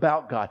learn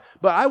about God.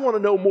 But I want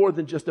to know more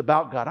than just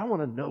about God. I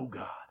want to know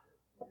God.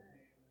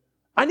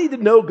 I need to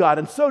know God,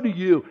 and so do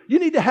you. You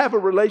need to have a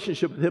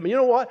relationship with Him. And you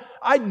know what?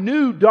 I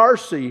knew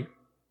Darcy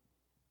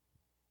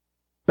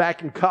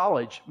back in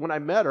college. When I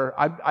met her,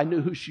 I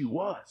knew who she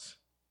was.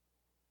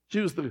 She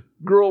was the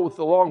girl with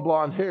the long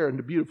blonde hair and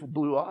the beautiful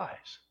blue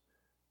eyes.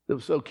 That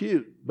was so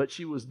cute. But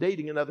she was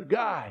dating another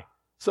guy.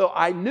 So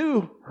I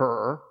knew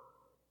her.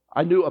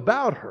 I knew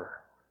about her.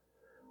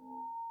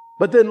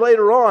 But then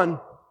later on,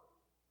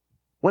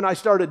 when I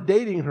started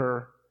dating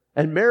her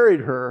and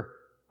married her,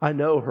 I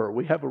know her.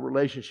 We have a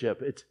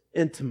relationship. It's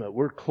intimate.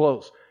 We're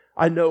close.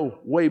 I know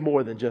way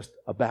more than just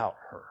about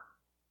her.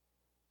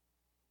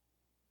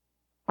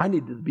 I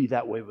need to be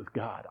that way with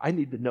God. I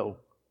need to know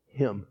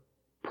Him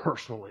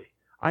personally.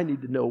 I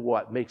need to know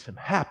what makes Him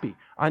happy.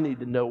 I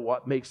need to know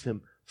what makes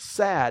Him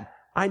sad.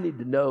 I need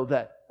to know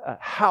that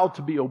how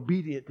to be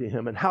obedient to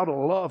Him and how to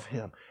love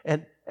Him.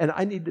 And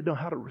I need to know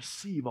how to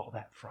receive all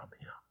that from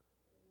Him.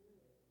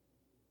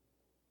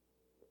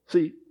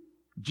 See,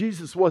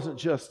 Jesus wasn't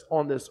just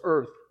on this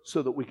earth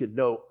so that we could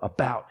know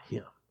about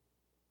Him.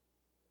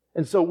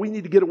 And so we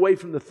need to get away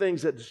from the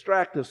things that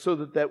distract us so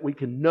that we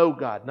can know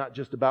God, not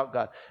just about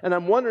God. And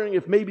I'm wondering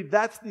if maybe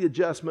that's the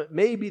adjustment.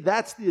 Maybe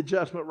that's the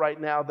adjustment right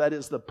now. That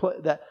is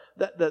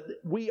that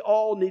we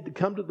all need to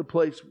come to the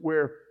place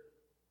where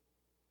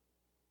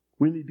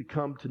we need to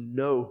come to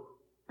know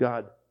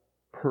God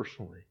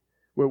personally,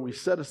 where we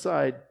set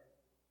aside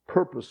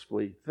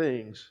purposefully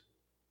things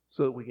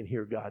so that we can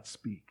hear God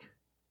speak.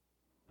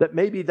 That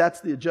maybe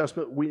that's the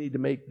adjustment we need to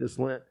make this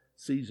Lent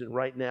season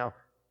right now,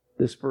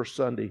 this first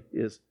Sunday,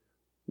 is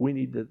we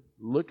need to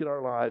look at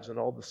our lives and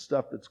all the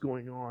stuff that's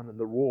going on and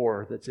the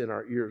roar that's in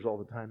our ears all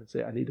the time and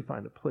say, I need to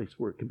find a place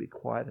where it can be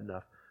quiet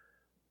enough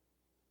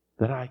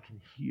that I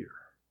can hear.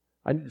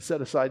 I need to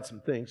set aside some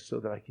things so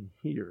that I can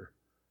hear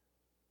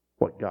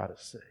what God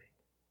is saying.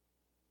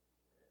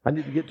 I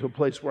need to get to a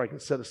place where I can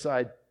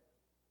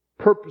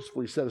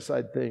purposefully set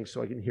aside things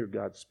so I can hear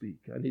God speak.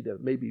 I need to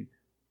maybe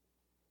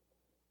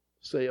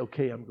say,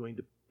 okay, I'm going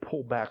to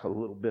pull back a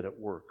little bit at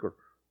work, or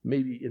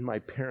maybe in my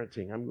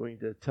parenting, I'm going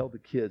to tell the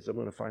kids, I'm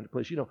going to find a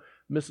place.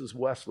 Mrs.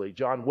 Wesley,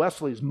 John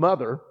Wesley's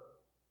mother,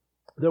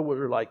 there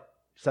were like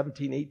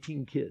 17,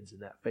 18 kids in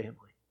that family.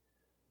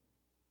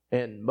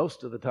 And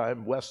most of the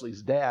time,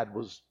 Wesley's dad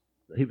was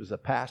a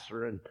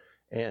pastor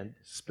and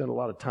spent a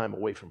lot of time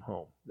away from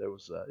home.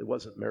 It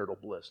wasn't marital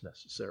bliss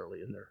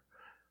necessarily in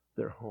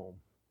their home.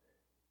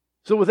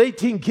 So with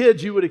 18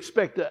 kids, you would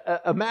expect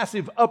a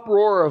massive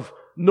uproar of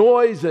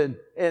noise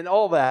and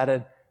all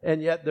that.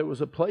 And yet there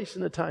was a place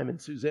and a time in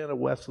Susanna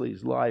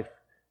Wesley's life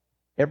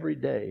every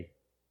day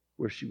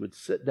where she would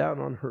sit down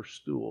on her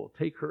stool,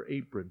 take her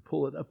apron,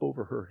 pull it up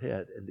over her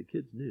head, and the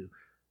kids knew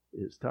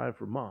it's time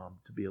for Mom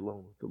to be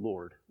alone with the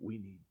Lord. We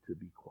need to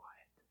be quiet.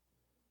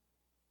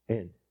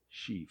 And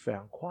she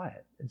found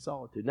quiet and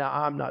solitude. Now,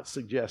 I'm not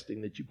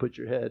suggesting that you put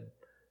your head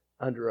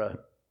under a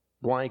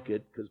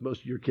blanket because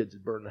most of your kids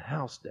would burn the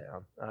house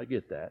down. I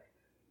get that.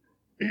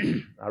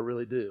 I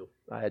really do.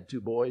 I had 2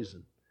 boys,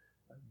 and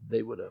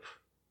they would have.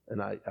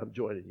 And I'm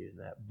joining you in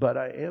that. But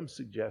I am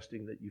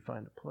suggesting that you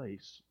find a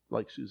place,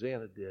 like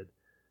Susanna did,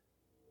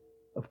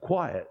 of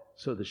quiet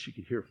so that she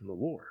could hear from the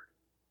Lord.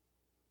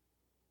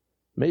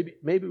 Maybe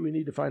we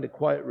need to find a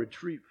quiet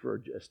retreat for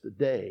just a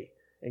day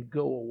and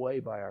go away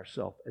by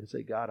ourselves and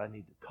say, God, I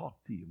need to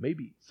talk to you.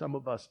 Maybe some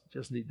of us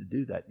just need to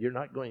do that. You're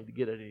not going to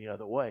get it any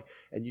other way.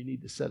 And you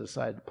need to set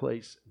aside a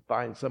place and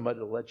find somebody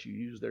to let you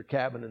use their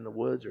cabin in the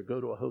woods or go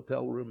to a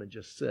hotel room and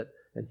just sit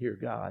and hear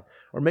God.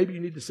 Or maybe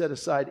you need to set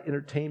aside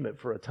entertainment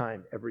for a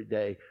time every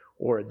day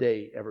or a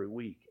day every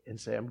week and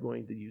say, I'm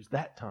going to use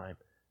that time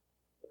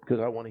because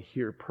I want to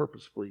hear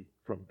purposefully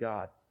from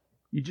God.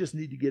 You just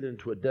need to get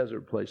into a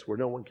desert place where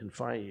no one can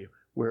find you,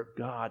 where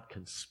God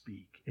can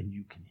speak and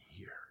you can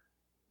hear.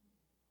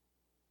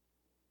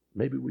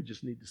 Maybe we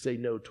just need to say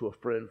no to a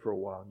friend for a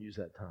while and use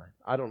that time.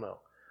 I don't know.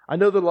 I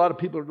know that a lot of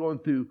people are going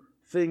through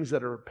things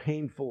that are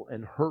painful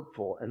and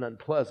hurtful and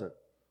unpleasant.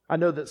 I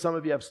know that some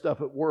of you have stuff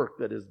at work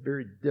that is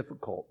very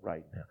difficult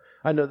right now.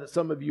 I know that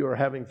some of you are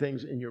having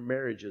things in your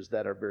marriages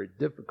that are very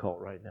difficult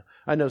right now.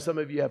 I know some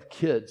of you have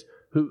kids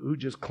who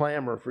just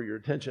clamor for your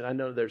attention. I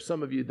know there's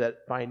some of you that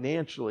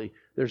financially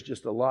there's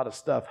just a lot of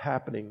stuff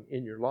happening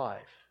in your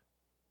life.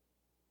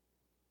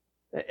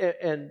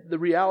 And the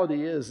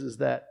reality is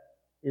that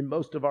in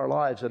most of our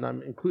lives, and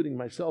I'm including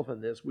myself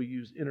in this, we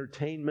use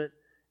entertainment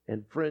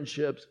and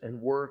friendships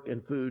and work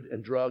and food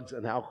and drugs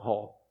and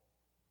alcohol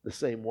the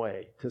same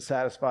way to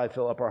satisfy,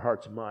 fill up our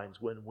hearts and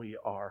minds when we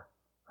are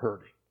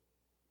hurting.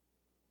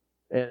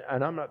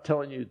 And I'm not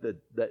telling you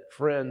that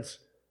friends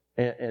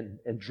and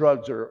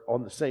drugs are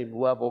on the same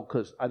level,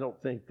 because I don't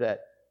think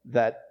that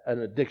an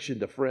addiction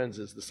to friends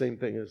is the same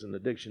thing as an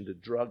addiction to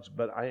drugs,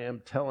 but I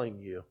am telling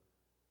you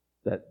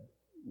that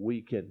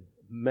we can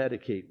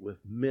medicate with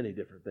many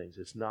different things.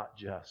 It's not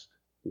just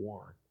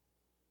one.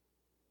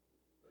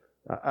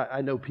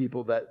 I know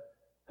people that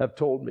have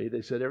told me,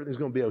 they said, everything's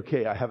going to be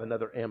okay. I have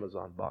another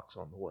Amazon box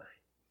on the way.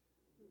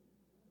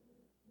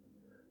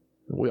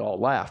 And we all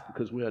laugh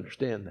because we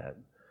understand that.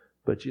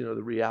 But the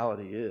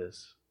reality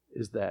is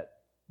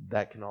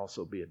that can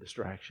also be a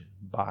distraction,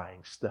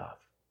 buying stuff,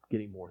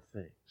 getting more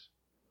things.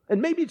 And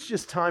maybe it's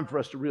just time for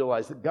us to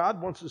realize that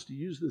God wants us to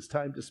use this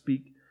time to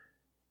speak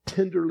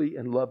tenderly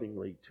and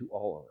lovingly to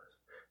all of us.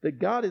 That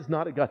God is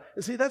not a God.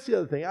 And see, that's the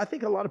other thing. I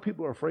think a lot of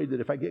people are afraid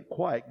that if I get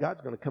quiet,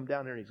 God's going to come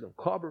down there and He's going to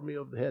clobber me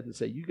over the head and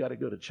say, you got to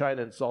go to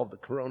China and solve the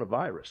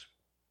coronavirus.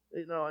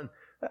 And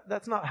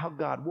that's not how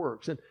God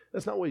works. And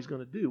that's not what He's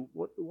going to do.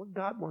 What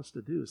God wants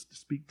to do is to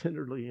speak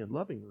tenderly and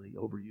lovingly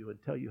over you and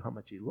tell you how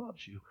much He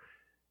loves you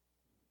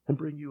and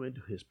bring you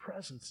into His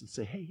presence and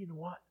say, hey, you know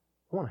what?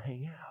 I want to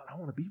hang out. I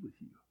want to be with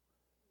you.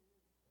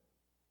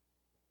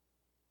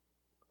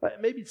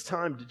 Maybe it's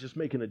time to just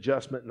make an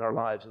adjustment in our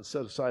lives and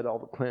set aside all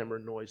the clamor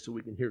and noise so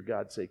we can hear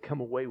God say,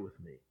 come away with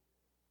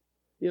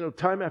me.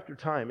 Time after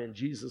time in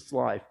Jesus'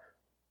 life,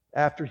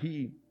 after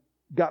He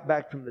got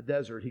back from the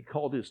desert, He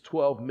called His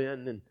 12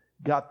 men and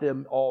got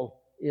them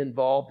all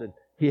involved, and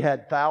He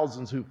had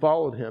thousands who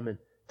followed Him. And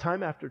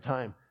time after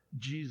time,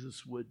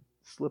 Jesus would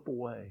slip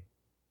away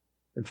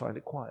and find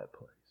a quiet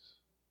place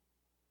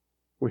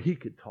where He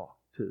could talk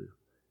to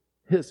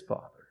His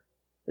Father.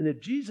 And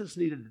if Jesus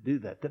needed to do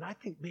that, then I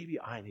think maybe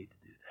I need to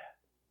do that.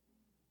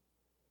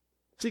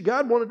 See,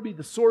 God wanted to be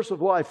the source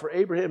of life for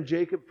Abraham,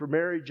 Jacob, for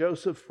Mary,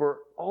 Joseph, for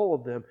all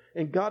of them.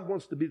 And God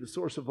wants to be the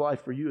source of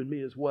life for you and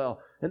me as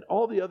well. And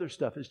all the other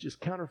stuff is just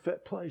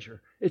counterfeit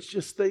pleasure. It's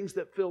just things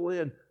that fill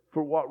in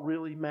for what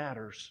really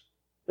matters.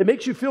 It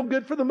makes you feel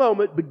good for the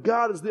moment, but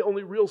God is the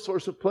only real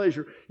source of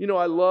pleasure.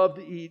 I love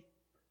to eat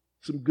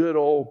some good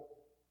old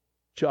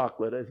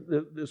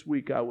chocolate. This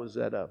week I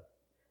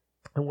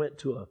went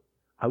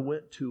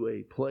to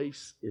a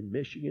place in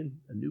Michigan,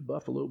 New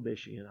Buffalo,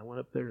 Michigan. I went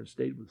up there and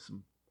stayed with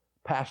some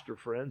pastor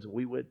friends, and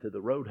we went to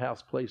the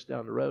Roadhouse place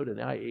down the road,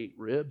 and I ate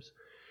ribs.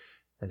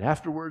 And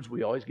afterwards,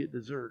 we always get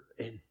dessert.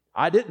 And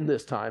I didn't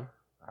this time.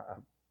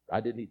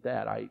 I didn't eat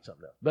that. I ate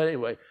something else. But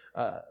anyway,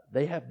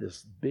 they have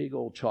this big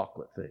old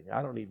chocolate thing.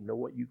 I don't even know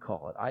what you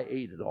call it. I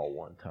ate it all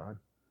one time.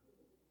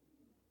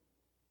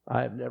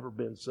 I have never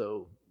been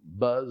so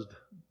buzzed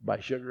by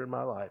sugar in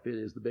my life. It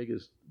is the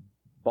biggest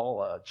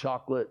ball of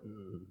chocolate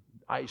and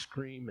ice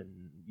cream and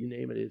you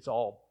name it, it's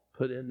all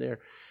put in there.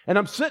 And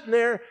I'm sitting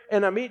there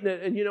and I'm eating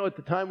it. And at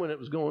the time when it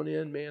was going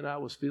in, man, I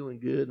was feeling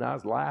good and I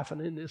was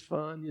laughing in this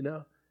fun,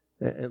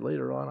 And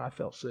later on, I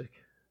felt sick.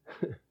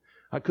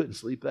 I couldn't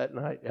sleep that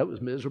night. That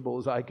was miserable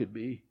as I could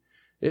be.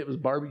 It was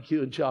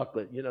barbecue and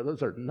chocolate. You know,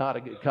 those are not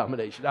a good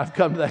combination. I've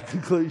come to that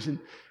conclusion.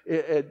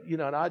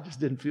 And I just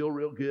didn't feel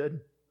real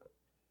good.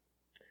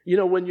 You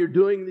know, when you're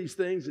doing these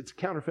things, it's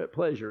counterfeit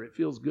pleasure. It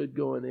feels good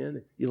going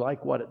in. You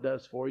like what it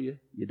does for you.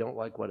 You don't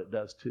like what it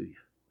does to you.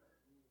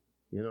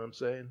 You know what I'm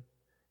saying?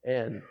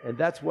 And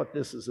that's what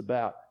this is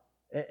about.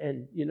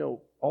 And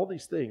all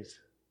these things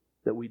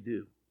that we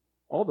do,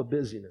 all the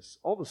busyness,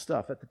 all the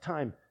stuff at the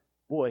time,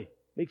 boy,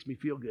 makes me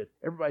feel good.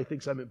 Everybody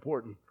thinks I'm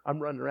important. I'm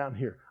running around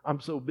here. I'm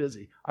so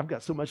busy. I've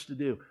got so much to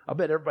do. I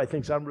bet everybody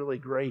thinks I'm really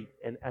great.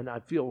 And I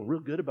feel real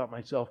good about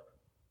myself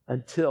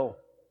until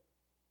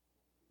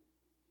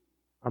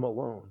I'm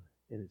alone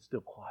and it's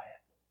still quiet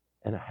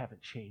and I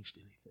haven't changed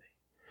anything.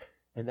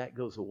 And that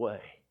goes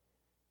away.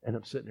 And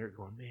I'm sitting there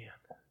going, man,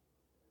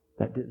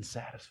 that didn't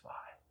satisfy.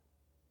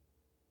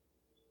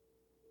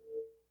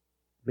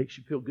 Makes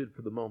you feel good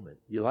for the moment.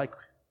 You like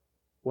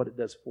what it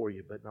does for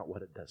you, but not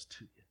what it does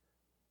to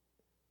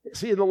you.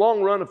 See, in the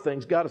long run of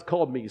things, God has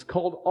called me. He's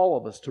called all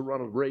of us to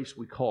run a race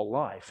we call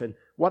life. And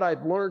what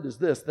I've learned is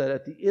this, that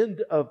at the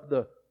end of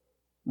the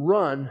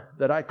run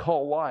that I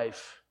call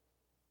life,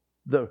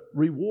 the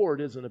reward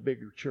isn't a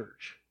bigger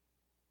church.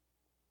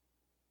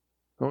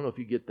 I don't know if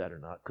you get that or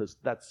not, because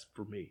that's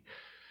for me.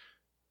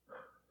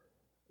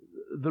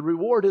 The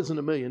reward isn't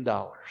 $1 million.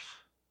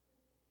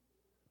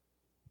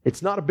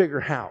 It's not a bigger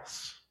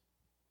house.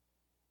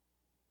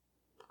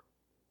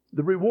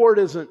 The reward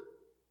isn't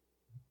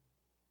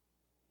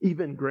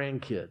even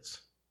grandkids.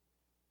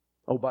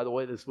 Oh, by the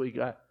way, this week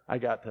I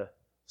got to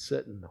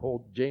sit and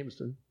hold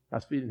Jameson. I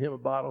was feeding him a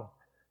bottle.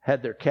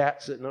 Had their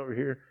cat sitting over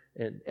here,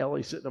 and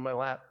Ellie sitting on my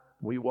lap.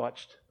 We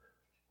watched,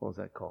 what was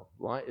that called?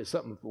 It's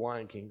something with the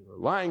Lion King.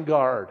 Lion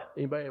Guard.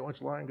 Anybody watch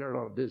Lion Guard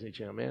on Disney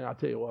Channel? Man, I'll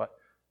tell you what,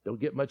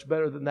 don't get much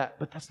better than that.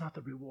 But that's not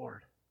the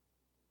reward.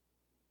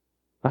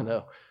 I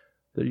know.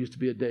 There used to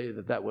be a day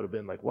that would have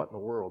been like, what in the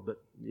world? But,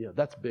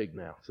 that's big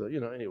now. So,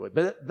 anyway.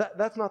 But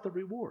that's not the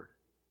reward.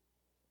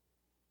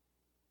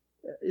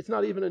 It's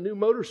not even a new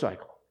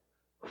motorcycle.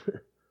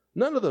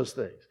 None of those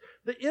things.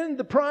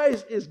 The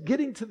prize is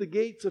getting to the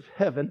gates of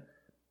heaven.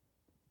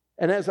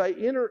 And as I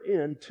enter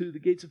into the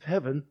gates of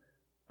heaven,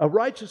 a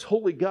righteous,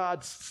 holy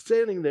God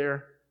standing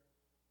there,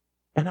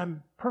 and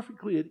I'm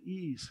perfectly at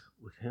ease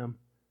with Him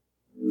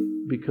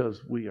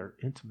because we are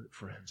intimate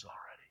friends already.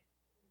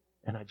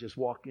 And I just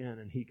walk in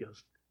and He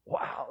goes,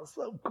 wow, it's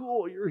so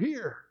cool, you're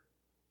here.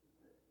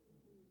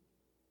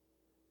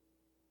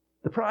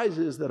 The prize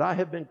is that I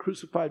have been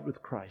crucified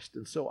with Christ,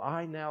 and so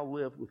I now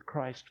live with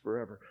Christ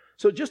forever.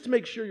 So just to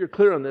make sure you're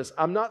clear on this,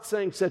 I'm not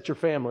saying set your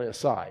family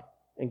aside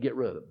and get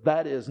rid of them.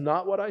 That is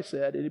not what I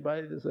said.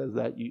 Anybody that says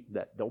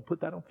that, don't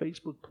put that on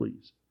Facebook,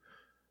 please.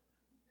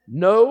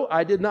 No,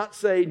 I did not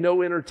say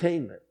no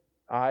entertainment.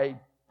 I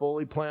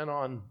fully plan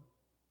on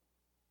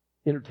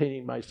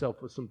entertaining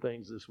myself with some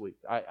things this week.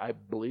 I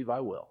believe I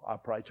will. I'll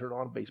probably turn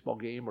on a baseball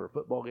game or a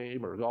football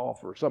game or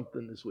golf or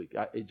something this week.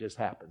 It just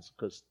happens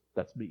because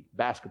that's me.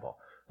 Basketball.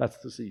 That's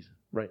the season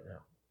right now.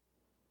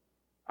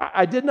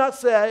 I did not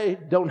say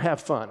don't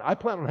have fun. I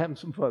plan on having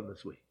some fun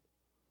this week.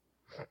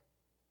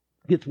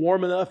 Gets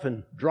warm enough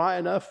and dry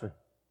enough, and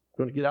I'm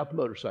going to get out the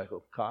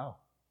motorcycle. Kyle,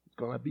 it's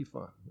going to be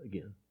fun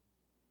again.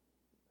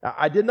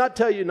 I did not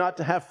tell you not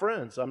to have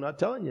friends. I'm not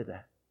telling you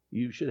that.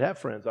 You should have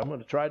friends. I'm going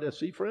to try to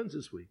see friends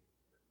this week.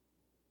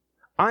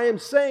 I am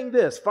saying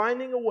this,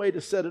 finding a way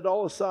to set it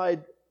all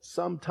aside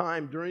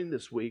sometime during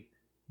this week,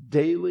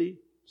 daily,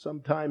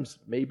 sometimes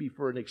maybe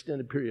for an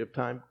extended period of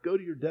time. Go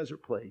to your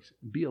desert place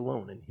and be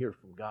alone and hear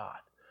from God.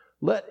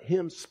 Let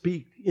Him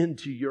speak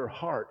into your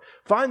heart.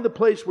 Find the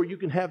place where you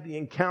can have the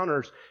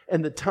encounters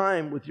and the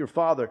time with your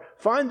Father.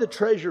 Find the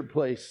treasured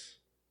place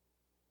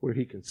where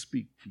He can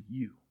speak to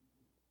you,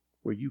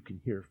 where you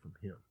can hear from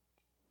Him.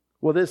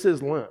 Well, this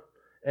is Lent,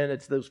 and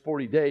it's those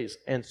 40 days.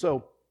 And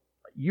so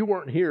you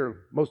weren't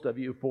here, most of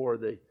you, for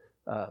the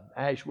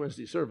Ash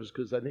Wednesday service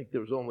because I think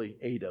there was only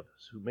 8 of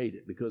us who made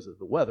it because of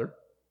the weather.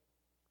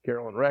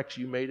 Carol and Rex,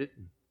 you made it,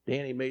 and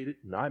Danny made it,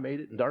 and I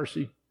made it, and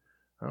Darcy.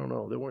 I don't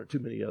know, there weren't too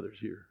many others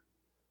here.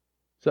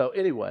 So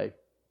anyway,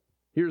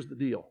 here's the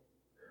deal.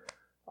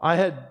 I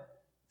had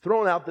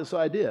thrown out this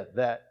idea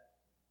that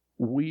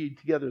we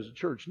together as a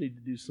church need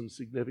to do some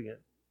significant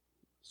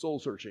soul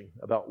searching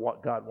about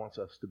what God wants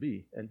us to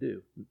be and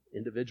do,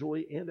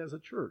 individually and as a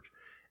church.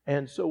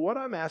 And so what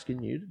I'm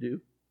asking you to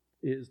do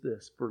is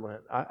this for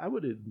Lent. I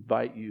would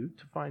invite you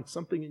to find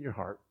something in your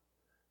heart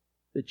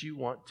that you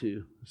want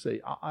to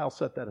say, I'll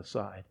set that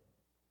aside.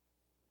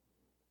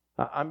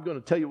 I'm going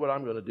to tell you what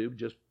I'm going to do,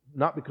 just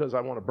not because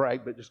I want to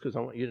brag, but just because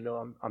I want you to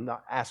know I'm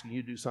not asking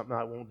you to do something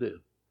I won't do.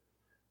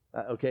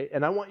 Okay?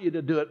 And I want you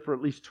to do it for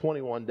at least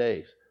 21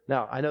 days.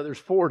 Now, I know there's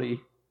 40,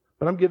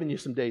 but I'm giving you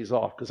some days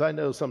off because I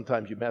know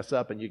sometimes you mess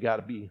up and you got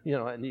to be,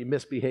 and you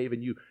misbehave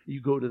and you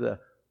go to the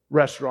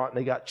restaurant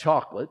and they got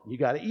chocolate. You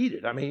got to eat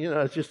it. I mean,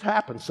 it just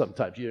happens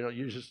sometimes. You're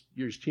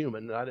just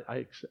human. And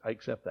I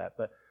accept that.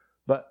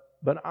 But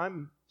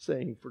I'm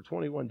saying for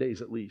 21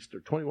 days at least, or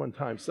 21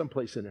 times,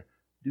 someplace in there,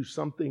 do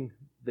something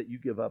that you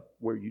give up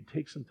where you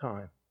take some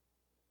time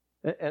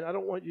And I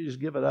don't want you to just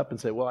give it up and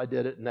say, well, I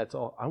did it and that's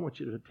all. I want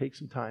you to take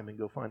some time and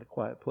go find a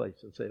quiet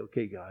place and say,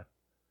 okay, God,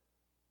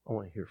 I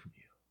want to hear from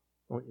you.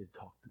 I want you to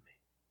talk to me.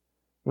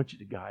 I want you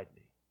to guide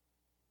me.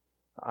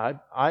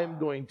 I'm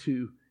going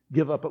to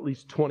give up at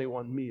least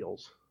 21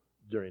 meals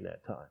during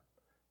that time.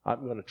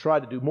 I'm going to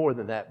try to do more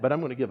than that, but I'm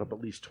going to give up at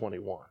least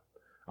 21.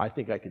 I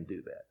think I can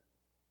do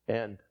that.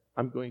 And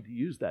I'm going to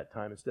use that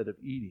time instead of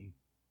eating,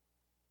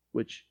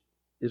 which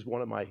is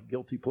one of my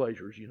guilty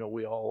pleasures. You know,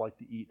 we all like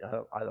to eat.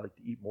 I like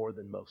to eat more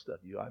than most of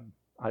you.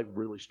 I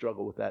really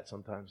struggle with that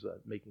sometimes,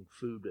 making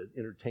food an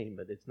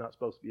entertainment. It's not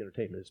supposed to be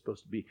entertainment. It's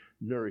supposed to be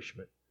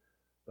nourishment.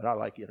 But I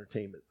like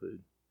entertainment food.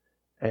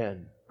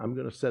 And I'm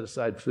going to set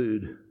aside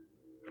food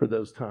for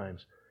those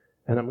times.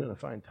 And I'm going to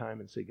find time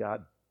and say,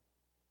 God,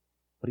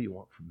 what do you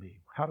want from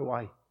me? How do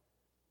I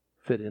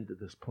fit into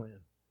this plan?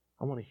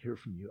 I want to hear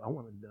from you. I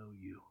want to know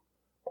you.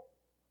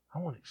 I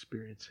want to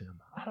experience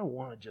him. I don't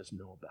want to just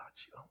know about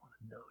you. I want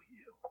to know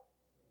you.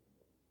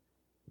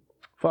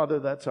 Father,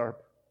 that's our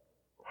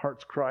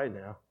heart's cry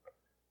now.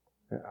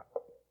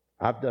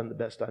 I've done the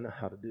best I know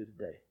how to do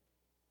today.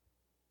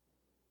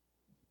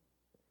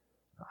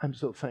 I'm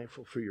so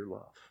thankful for your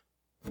love.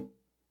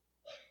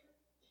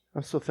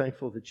 I'm so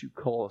thankful that you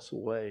call us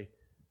away.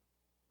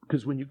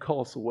 Because when you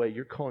call us away,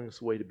 you're calling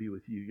us away to be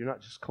with you. You're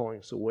not just calling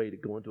us away to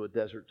go into a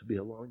desert to be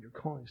alone. You're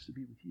calling us to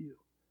be with you.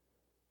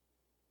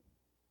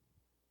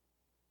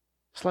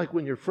 It's like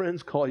when your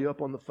friends call you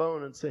up on the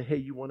phone and say, hey,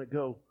 you want to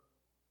go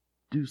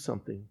do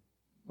something?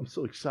 I'm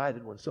so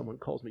excited when someone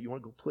calls me, you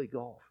want to go play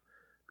golf?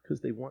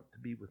 Because they want to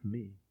be with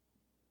me.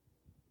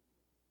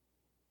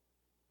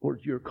 Or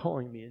you're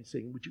calling me and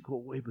saying, would you go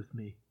away with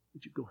me?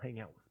 Would you go hang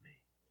out with me?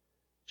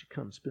 Would you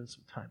come spend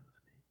some time with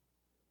me?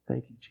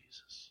 Thank you,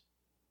 Jesus.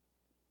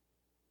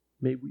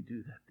 May we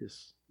do that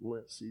this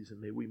Lent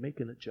season. May we make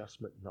an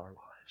adjustment in our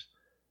lives.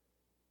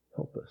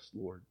 Help us,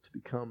 Lord, to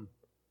become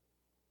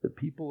the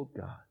people of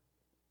God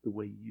the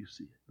way you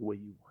see it, the way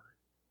you want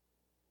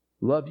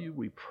it. Love you,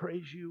 we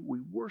praise you, we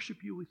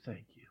worship you, we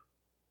thank you.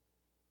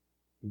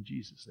 In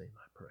Jesus' name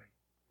I pray.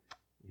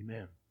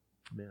 Amen.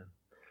 Amen.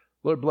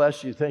 Lord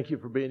bless you. Thank you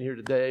for being here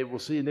today. We'll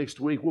see you next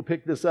week. We'll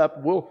pick this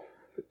up. We'll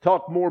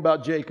talk more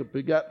about Jacob.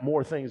 We got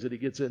more things that he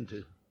gets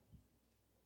into.